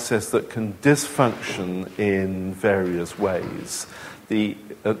 an axis that can dysfunction in various ways. The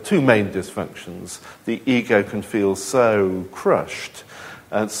two main dysfunctions. The ego can feel so crushed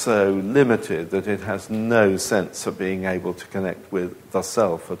and so limited that it has no sense of being able to connect with the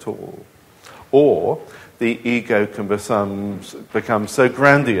self at all. Or the ego can become so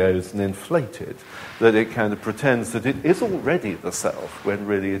grandiose and inflated that it kind of pretends that it is already the self, when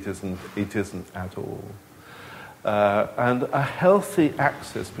really it isn't at all. And a healthy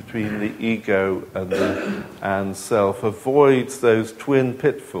axis between the ego and self avoids those twin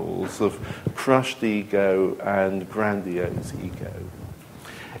pitfalls of crushed ego and grandiose ego.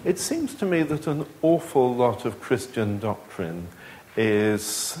 It seems to me that an awful lot of Christian doctrine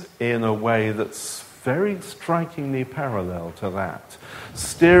is, in a way that's very strikingly parallel to that,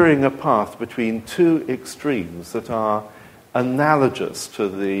 steering a path between two extremes that are analogous to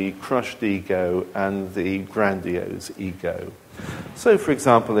the crushed ego and the grandiose ego. So, for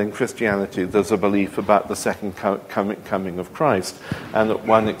example, in Christianity, there's a belief about the second coming of Christ, and at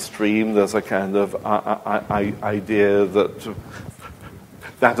one extreme, there's a kind of idea that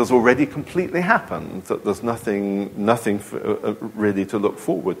has already completely happened, that there's nothing really to look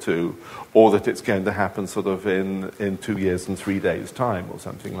forward to, or that it's going to happen sort of in 2 years and 3 days' time, or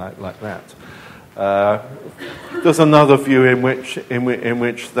something like that. There's another view in which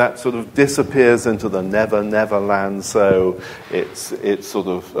that sort of disappears into the never land, so it's sort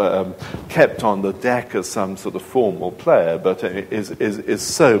of kept on the deck as some sort of formal player, but it is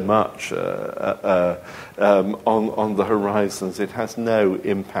so much on the horizons. It has no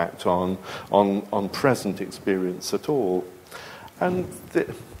impact on present experience at all. And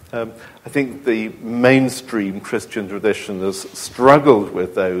I think the mainstream Christian tradition has struggled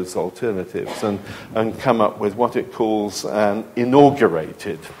with those alternatives and come up with what it calls an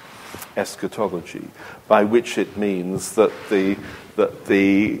inaugurated eschatology, by which it means that the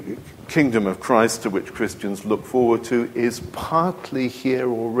kingdom of Christ to which Christians look forward to is partly here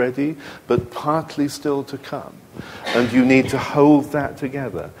already, but partly still to come. And you need to hold that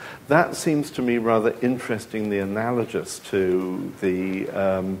together. That seems to me rather interestingly analogous to the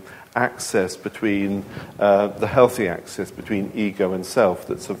access between, the healthy access between ego and self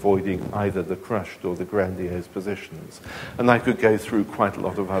that's avoiding either the crushed or the grandiose positions. And I could go through quite a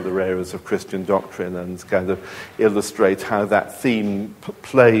lot of other areas of Christian doctrine and kind of illustrate how that theme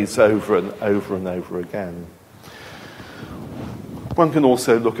plays over and over and over again. One can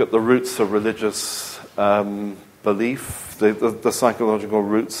also look at the roots of religious belief, the psychological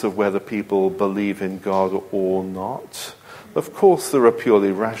roots of whether people believe in God or not. Of course, there are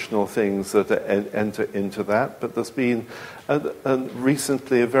purely rational things that enter into that, but there's been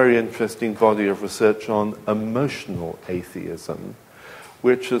recently a very interesting body of research on emotional atheism,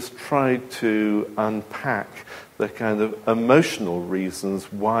 which has tried to unpack the kind of emotional reasons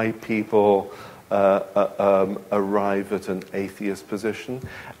why people arrive at an atheist position.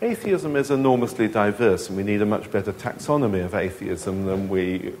 Atheism is enormously diverse, and we need a much better taxonomy of atheism than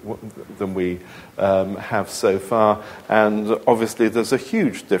we have so far. And obviously, there's a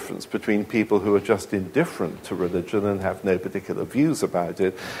huge difference between people who are just indifferent to religion and have no particular views about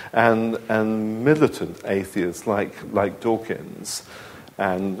it, and militant atheists like Dawkins.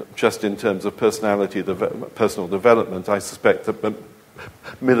 And just in terms of personal development, I suspect that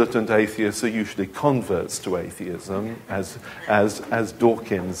militant atheists are usually converts to atheism, as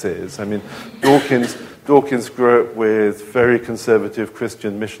Dawkins is. I mean, Dawkins grew up with very conservative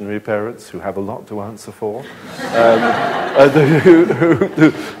Christian missionary parents who have a lot to answer for,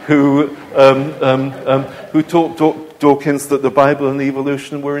 who taught Dawkins that the Bible and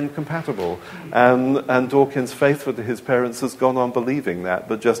evolution were incompatible, and Dawkins, faithful to his parents, has gone on believing that,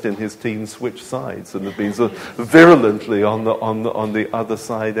 but just in his teens switched sides and has been sort of virulently on the other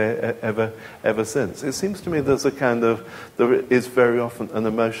side ever since. It seems to me there is very often an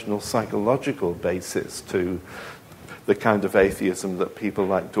emotional, psychological basis to the kind of atheism that people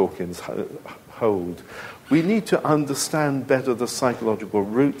like Dawkins hold. We need to understand better the psychological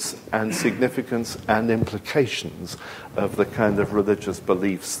roots and significance and implications of the kind of religious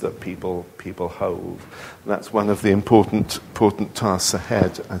beliefs that people hold. And that's one of the important tasks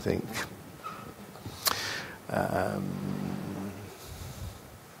ahead, I think.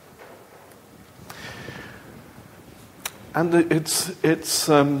 And it's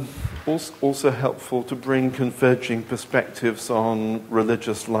also helpful to bring converging perspectives on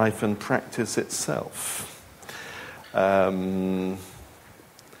religious life and practice itself.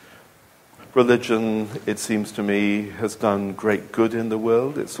 Religion, it seems to me, has done great good in the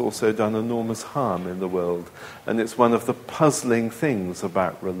world. It's also done enormous harm in the world. And it's one of the puzzling things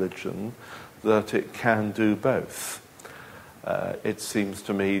about religion that it can do both. It seems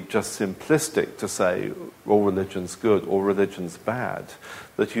to me just simplistic to say all religion's good or religion's bad,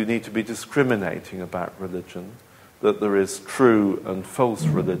 that you need to be discriminating about religion, that there is true and false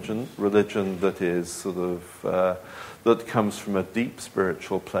religion that is sort of that comes from a deep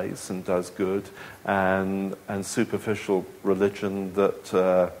spiritual place and does good, and superficial religion that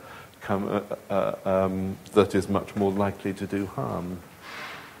that is much more likely to do harm.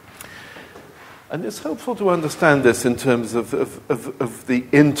 And it's helpful to understand this in terms of the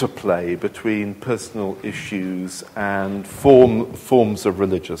interplay between personal issues and forms of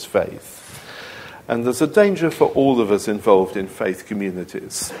religious faith. And there's a danger for all of us involved in faith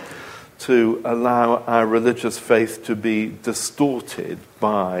communities to allow our religious faith to be distorted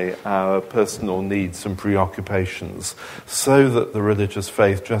by our personal needs and preoccupations, so that the religious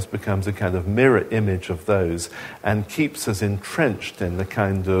faith just becomes a kind of mirror image of those and keeps us entrenched in the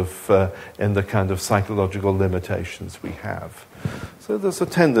kind of psychological limitations we have. So there's a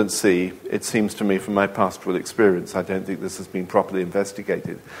tendency, it seems to me from my pastoral experience, I don't think this has been properly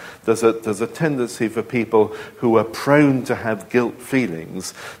investigated, there's a tendency for people who are prone to have guilt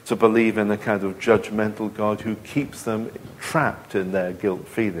feelings to believe in a kind of judgmental God who keeps them trapped in their guilt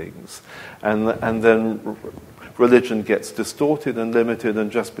feelings. And then religion gets distorted and limited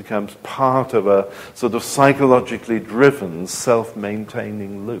and just becomes part of a sort of psychologically driven,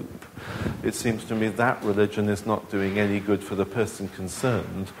 self-maintaining loop. It seems to me that religion is not doing any good for the person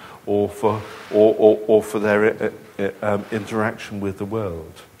concerned or for their interaction with the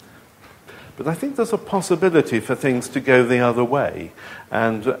world. But I think there's a possibility for things to go the other way,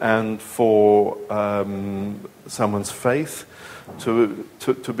 and for someone's faith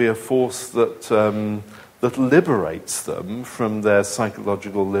to be a force that liberates them from their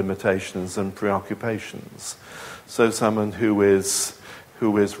psychological limitations and preoccupations. So someone who is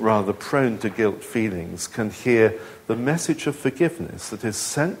rather prone to guilt feelings can hear the message of forgiveness that is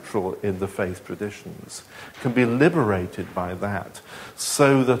central in the faith traditions, can be liberated by that,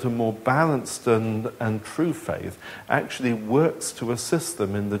 so that a more balanced and true faith actually works to assist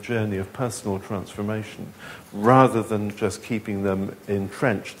them in the journey of personal transformation, rather than just keeping them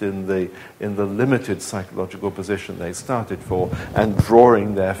entrenched in the limited psychological position they started for and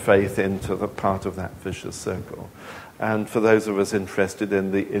drawing their faith into the part of that vicious circle. And for those of us interested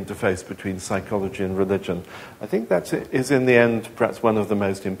in the interface between psychology and religion, I think that is in the end perhaps one of the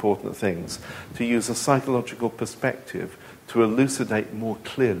most important things, to use a psychological perspective to elucidate more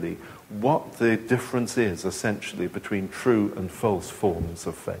clearly what the difference is essentially between true and false forms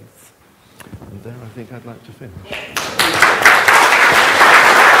of faith. And there I think I'd like to finish.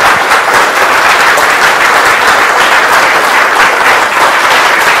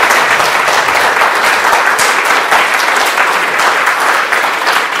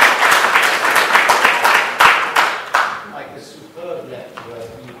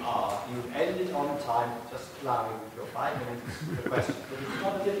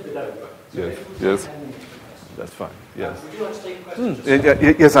 Yes, that's fine. Yes. Would you like to take questions?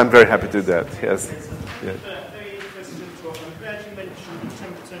 Yes, I'm very happy to do that. Yes. Very interesting talk. I'm glad you mentioned the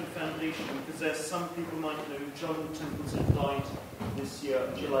Templeton Foundation, because there's some people might know John Templeton died this year,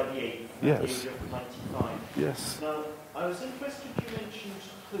 July the 8th, at the age of 95. Yes. Now, I was interested you mentioned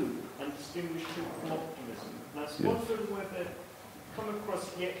hope and distinguished hope from optimism. And I was wondering whether come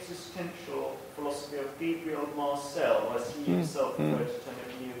across the existential philosophy of Gabriel Marcel, as he himself referred to kind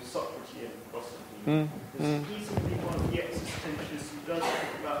of neo-Socratean philosophy. Because he's one of the existentialists who does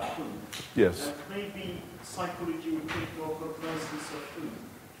talk about hope. Yes. And maybe psychology would take more cognizance of hope.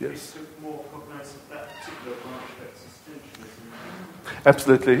 Yes. They took more cognizance of that particular branch of existentialism.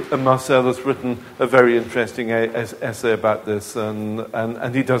 Absolutely. And Marcel has written a very interesting essay about this,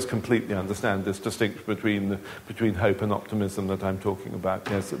 and he does completely understand this distinction between hope and optimism that I'm talking about.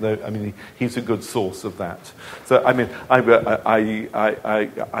 Yes, I mean, he's a good source of that. So, I mean,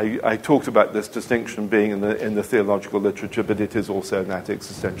 I talked about this distinction being in the theological literature, but it is also in that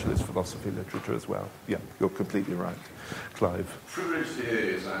existentialist philosophy literature as well. Yeah, you're completely right, Clive. Privilege here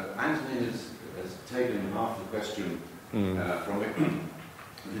is that Anthony has taken half the question from it.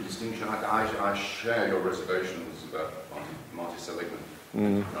 The distinction, I share your reservations about Marty Seligman. I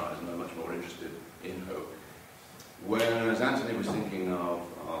was much more interested in hope. Whereas Anthony was thinking of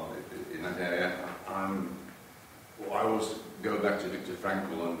in that area, I always go back to Viktor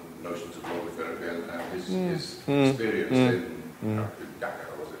Frankl and notions of logotherapy and his experience in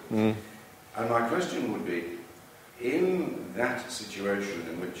Dachau, was it? And my question would be, in that situation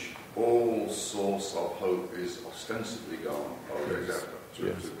in which all source of hope is ostensibly gone, or to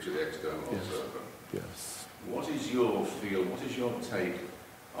the external observer, what is your feel, what is your take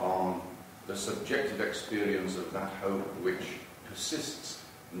on the subjective experience of that hope which persists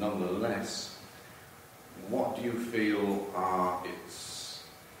nonetheless? What do you feel are its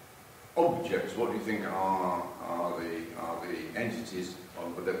objects? What do you think are the entities,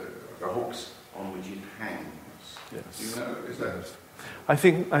 the hooks on which it hangs? Yes. Do you know? Is that? I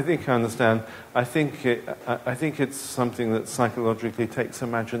think I understand. I think it's something that psychologically takes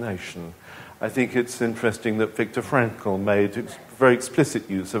imagination. I think it's interesting that Viktor Frankl made very explicit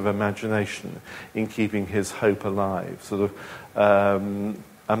use of imagination in keeping his hope alive. Sort of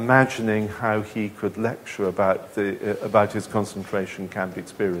imagining how he could lecture about his concentration camp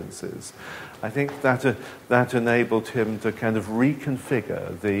experiences. I think that enabled him to kind of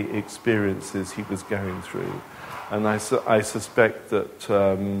reconfigure the experiences he was going through. And I suspect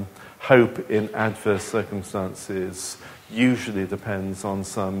that hope in adverse circumstances usually depends on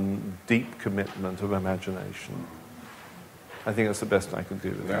some deep commitment of imagination. I think that's the best I can do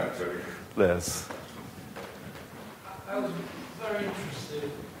with that. Les? I was very interested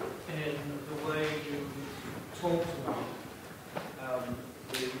in the way you talked about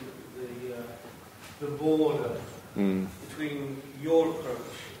the border between your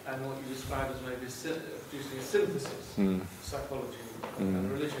approach and what you described as maybe producing a synthesis of psychology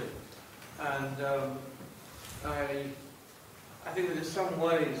and religion. And I think that in some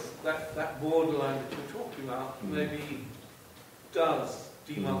ways that borderline that you're talking about maybe does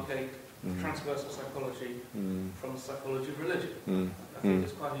demarcate transpersonal psychology from the psychology of religion. I think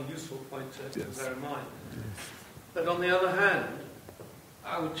it's quite a useful point to bear in mind. But on the other hand,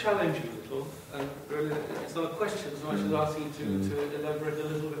 I would challenge you a little, and really it's not a question as much as asking you to elaborate a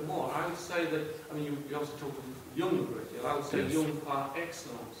little bit more. I would say that, I mean, you also talked of Jung a great deal. I would say Jung par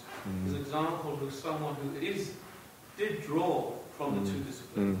excellence is an example of someone who did draw from the two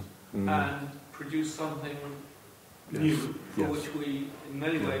disciplines and produce something new, for which we, in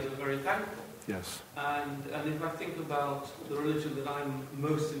many ways, are very thankful. Yes. And if I think about the religion that I'm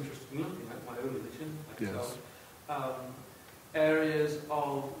most interested in looking at, my own religion, myself, areas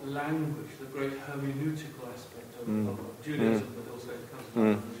of language, the great hermeneutical aspect of Judaism, but also it comes to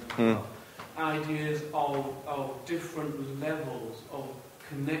religion as well. Ideas of different levels of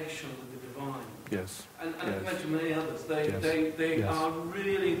connection with the divine. Yes. And I can mention many others. They are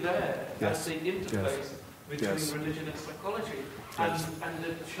really there as the interface between religion and psychology. And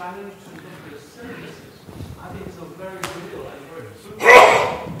the challenge to look at synthesis, I think, is a very real and very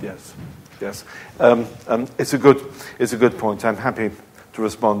fruitful. Yes. Yes. It's a good point. I'm happy to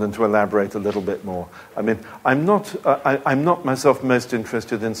respond and to elaborate a little bit more. I mean, I'm not myself most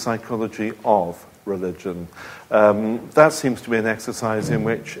interested in psychology of religion. That seems to be an exercise in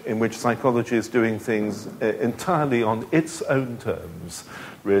which psychology is doing things entirely on its own terms,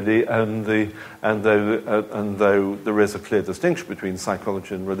 really, and though there is a clear distinction between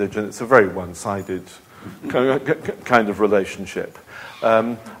psychology and religion, it's a very one-sided kind of relationship.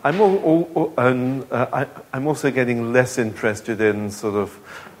 I'm also getting less interested in sort of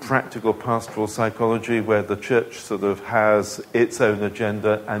practical pastoral psychology, where the church sort of has its own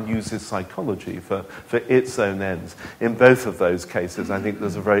agenda and uses psychology for its own ends. In both of those cases, I think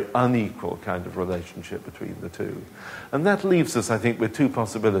there's a very unequal kind of relationship between the two. And that leaves us, I think, with two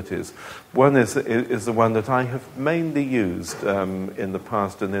possibilities. One is the one that I have mainly used in the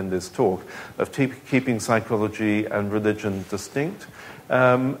past and in this talk, of keeping psychology and religion distinct,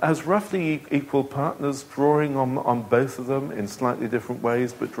 as roughly equal partners, drawing on both of them in slightly different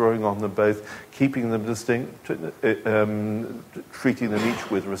ways, but drawing on them both, keeping them distinct, treating them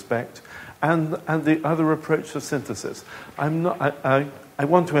each with respect, and the other approach of synthesis. I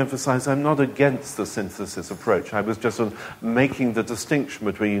want to emphasize I'm not against the synthesis approach. I was just making the distinction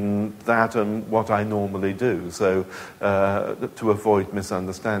between that and what I normally do, so to avoid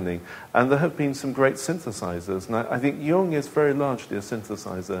misunderstanding. And there have been some great synthesizers, and I think Jung is very largely a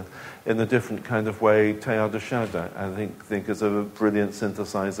synthesizer in a different kind of way. Teilhard de Chardin, I think is a brilliant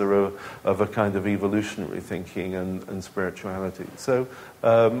synthesizer of a kind of evolutionary thinking and spirituality. So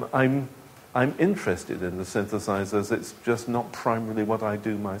I'm interested in the synthesizers. It's just not primarily what I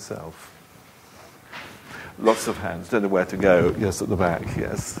do myself. Lots of hands. Don't know where to go. Yes, at the back.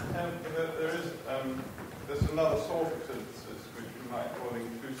 Yes. There's another sort of synthesis which we might call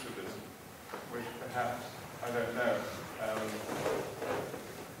inclusivism, which perhaps, I don't know.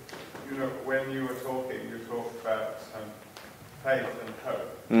 When you were talking, you talked about faith and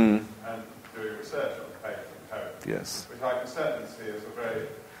hope, and doing research on faith and hope. Yes. Which I can certainly see as a very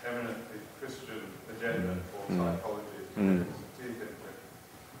eminently Christian agenda for psychology to deep into.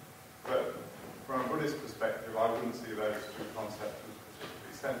 But from a Buddhist perspective, I wouldn't see those two concepts as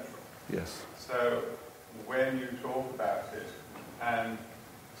particularly central. Yes. So when you talk about it and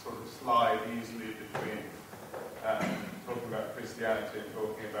sort of slide easily between talking about Christianity and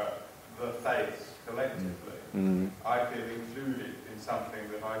talking about the faiths collectively, I feel included in something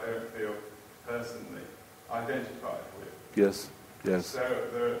that I don't feel personally identified with. Yes. Yes. So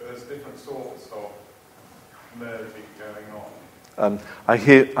there's different sorts of merging going on. I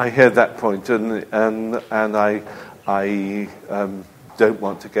hear that point, and I don't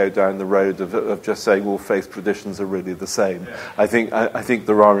want to go down the road of just saying all faith traditions are really the same. I think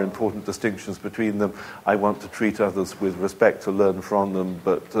there are important distinctions between them. I want to treat others with respect, to learn from them,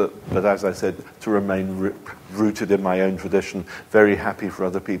 but as I said, to remain rooted in my own tradition. Very happy for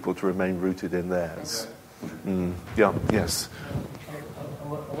other people to remain rooted in theirs. Yeah. Yes. A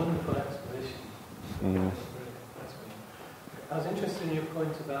wonderful exposition. I was interested in your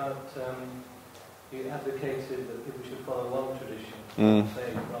point about you advocated that people should follow one tradition,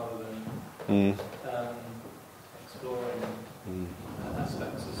 faith, rather than exploring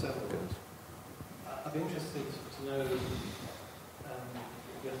aspects of several. I'd be interested to know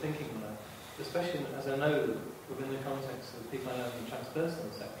your thinking on that, especially as I know within the context of people I know in the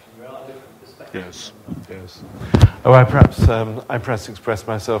transpersonal section, there are different perspectives. Yes. Oh, I perhaps expressed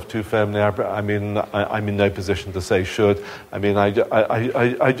myself too firmly. I'm in no position to say should. I mean,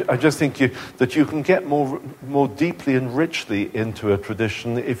 I just think that you can get more deeply and richly into a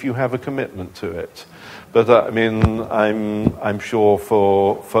tradition if you have a commitment to it. But I'm sure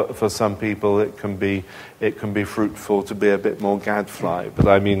for some people it can be fruitful to be a bit more gadfly. But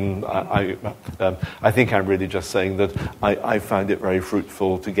I think I'm really just saying that I find it very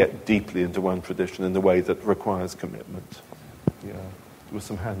fruitful to get deeply into one tradition in the way that requires commitment. Yeah, there were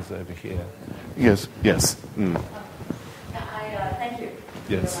some hands over here. Yes. Thank you.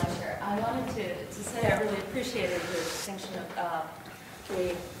 Yes. For the lecture. I wanted to say I really appreciated your distinction of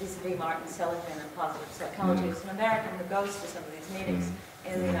vis-a-vis Martin Seligman and positive psychology. As an American who goes to some of these meetings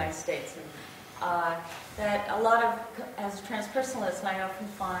in the United States, and that a lot of, as a transpersonalist, I often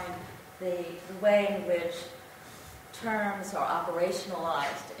find the way in which terms are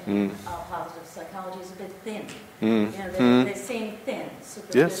operationalized in positive psychology is a bit thin. They seem thin,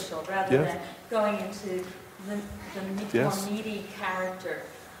 superficial, rather than going into the more meaty character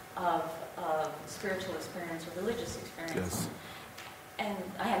of spiritual experience or religious experience. Yes. And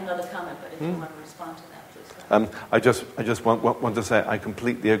I have another comment, but if you want to respond to that, please. I just want to say I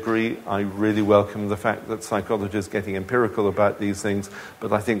completely agree. I really welcome the fact that psychology is getting empirical about these things,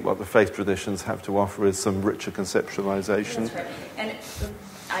 but I think what the faith traditions have to offer is some richer conceptualization. That's right. And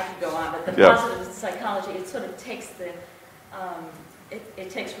I could go on, but the positive psychology, it sort of takes the... It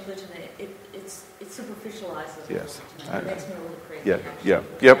takes religion, it superficializes it. Yes. It makes me a little crazy.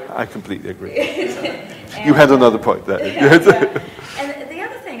 Yep, I completely agree. You had another point there. And the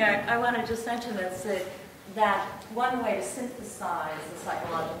other thing I want to just mention is that one way to synthesize the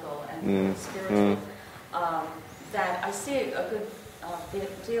psychological and the spiritual that I see a good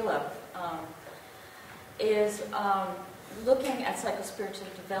deal of is looking at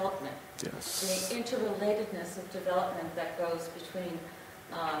psychospiritual development. Yes. The interrelatedness of development that goes between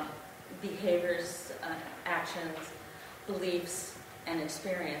behaviors, actions, beliefs, and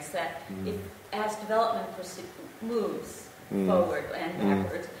experience. That as development moves forward and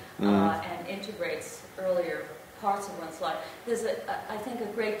backwards and integrates earlier parts of one's life, there's, I think, a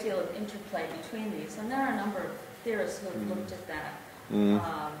great deal of interplay between these. And there are a number of theorists who have looked at that, and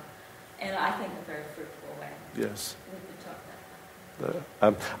I think a very fruitful way. Yes. We could talk about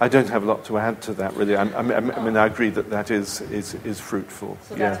that. I don't have a lot to add to that, really. I mean, I agree that is fruitful.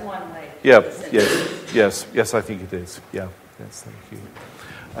 So that's one way. Yes, I think it is. Yeah, yes, thank you.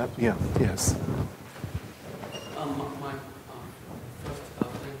 Yes. First,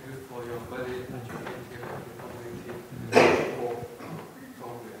 thank you for your very educated community for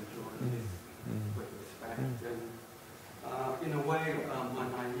strongly enjoying this with respect. And in a way, my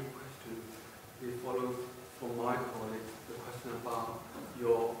naive question, it follows from my colleagues the question about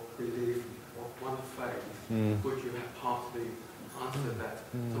your belief of one faith, which you have partly answered that.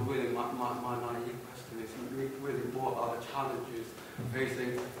 So really, my naive question is really more about the challenges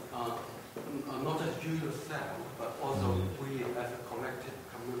facing not just you yourself, but also we as a collective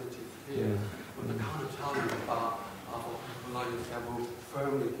community here. With the kind of challenge about people like yourself who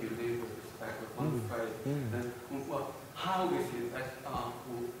firmly believe with respect to one faith. Then, how is it that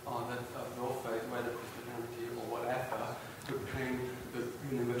your faith, whether Christianity or whatever, to claim the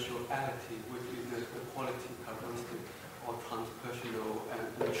universality, which is the quality characteristic or transpersonal and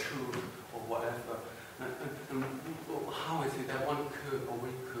the truth or whatever? And how is it that one could or we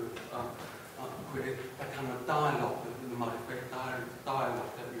could create that kind of dialogue, the multi-faith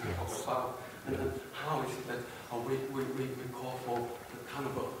dialogue that we talk about? And how is it that we call for the kind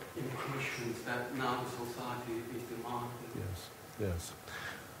of inclusions that now the society is demanding? Yes.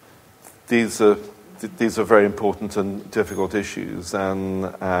 These are very important and difficult issues,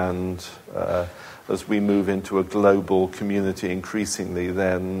 and as we move into a global community increasingly,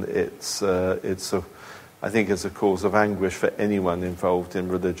 then it's I think it's a cause of anguish for anyone involved in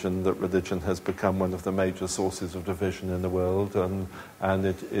religion that religion has become one of the major sources of division in the world, and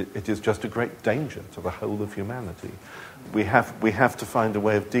it is just a great danger to the whole of humanity. We have to find a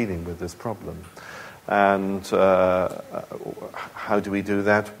way of dealing with this problem. And how do we do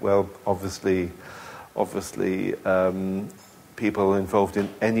that? Well, obviously, people involved in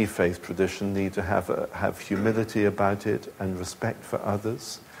any faith tradition need to have humility about it and respect for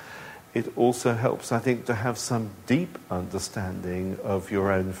others. It also helps, I think, to have some deep understanding of your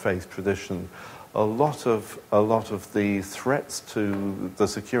own faith tradition. A lot of the threats to the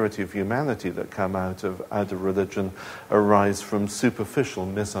security of humanity that come out of religion arise from superficial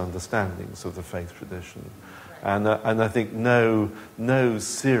misunderstandings of the faith tradition. And I think no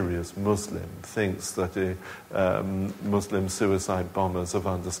serious Muslim thinks that Muslim suicide bombers have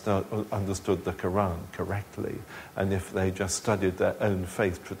understood the Quran correctly. And if they just studied their own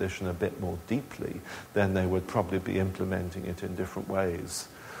faith tradition a bit more deeply, then they would probably be implementing it in different ways.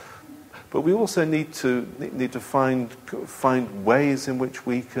 But we also need to find ways in which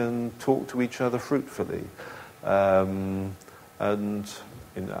we can talk to each other fruitfully. I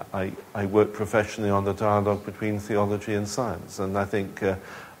work professionally on the dialogue between theology and science, and I think there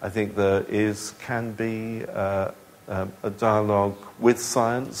can be a dialogue with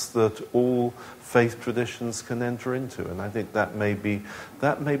science that all faith traditions can enter into, and I think that may be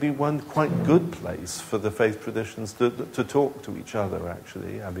one quite good place for the faith traditions to talk to each other.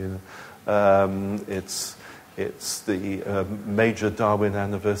 Actually, I mean, it's the major Darwin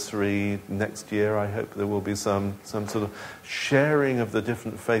anniversary next year. I hope there will be some sort of sharing of the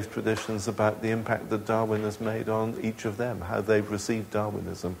different faith traditions about the impact that Darwin has made on each of them, how they've received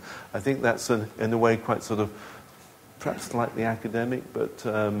Darwinism. I think that's, in a way, quite sort of perhaps slightly academic, but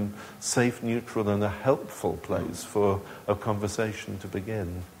safe, neutral, and a helpful place for a conversation to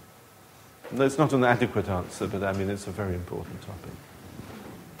begin. No, it's not an adequate answer, but I mean, it's a very important topic.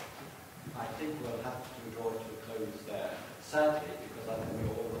 I think we'll have to draw to a close there, sadly, because I think we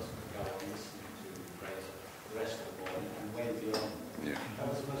all of us could go on listening to Fraser the rest of the morning and way beyond. Yeah. That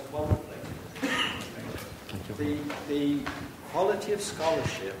was the most wonderful experience. The quality of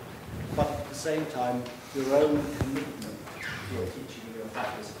scholarship, but at the same time, your own commitment to your teaching and your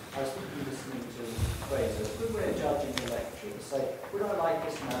practice. I was thinking, listening to Fraser, if we were judging a lecture, to say, would I like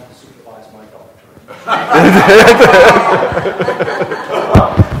this man to supervise my doctorate?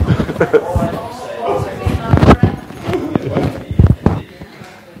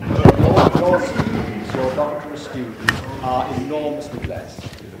 Your doctoral students are enormously blessed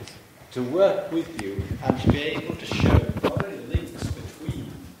to work with you and to be able to show not only links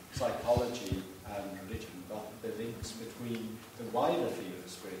between psychology and religion, but the links between the wider field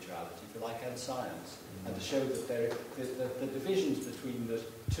of spirituality, if you like, and science, and to show that the divisions between the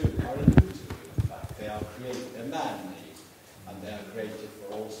two are illusory, in fact. They are created, they're man-made, and they are created for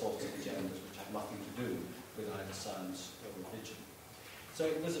all sorts of agendas which have nothing to do with either science or religion. So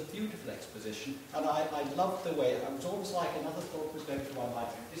it was a beautiful exposition, and I loved the way, it was almost like another thought was going through my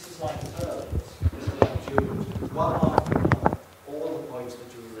mind. This is like pearls. This is like jewels, one after another, all the points that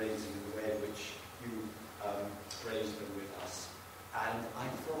you were raising, the way in which you raised them with us. And I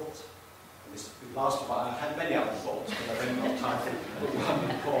thought, and this last one, I had many other thoughts, but I've only got time to put one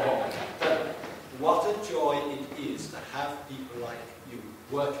before, but what a joy it is to have people like you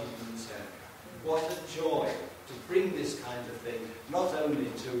working in this area. What a joy to bring this kind of thing not only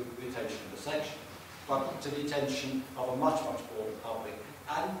to the attention of the section, but to the attention of a much, much broader public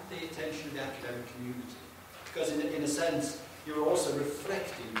and the attention of the academic community. Because in a sense, you're also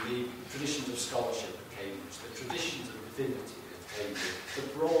reflecting the traditions of scholarship at Cambridge, the traditions of divinity at Cambridge, the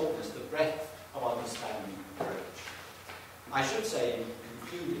broadness, the breadth of understanding and approach. I should say, in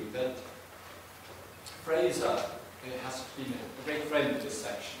concluding, that Fraser has been a great friend of this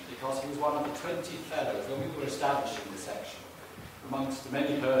section because he was one of the 20 fellows when we were establishing the section. Amongst the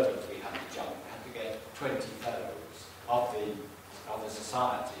many hurdles we had to jump, we had to get 20 fellows of the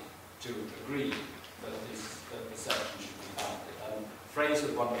society to agree that the section should be founded. And Fraser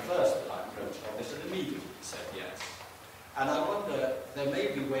was one of the first that I approached on this and immediately said yes. And I wonder, there may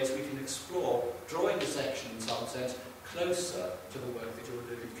be ways we can explore drawing the section in some sense closer to the work that you're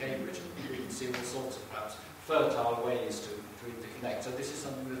doing at Cambridge, and we can see all sorts of perhaps fertile ways to interconnect. So this is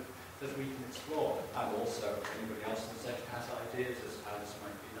something that we can explore, and also anybody else in the section has ideas as to how this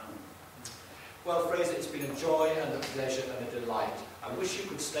might be done. Well, Fraser, it's been a joy and a pleasure and a delight. I wish you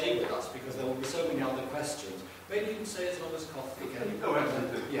could stay with us because there will be so many other questions. Maybe you can stay as long as coffee. Oh,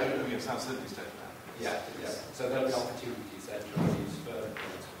 absolutely. Yeah, yes, I'll certainly stay for that. Yeah, yeah. So there'll be opportunities then to use further.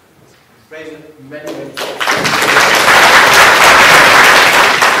 Fraser, many thanks.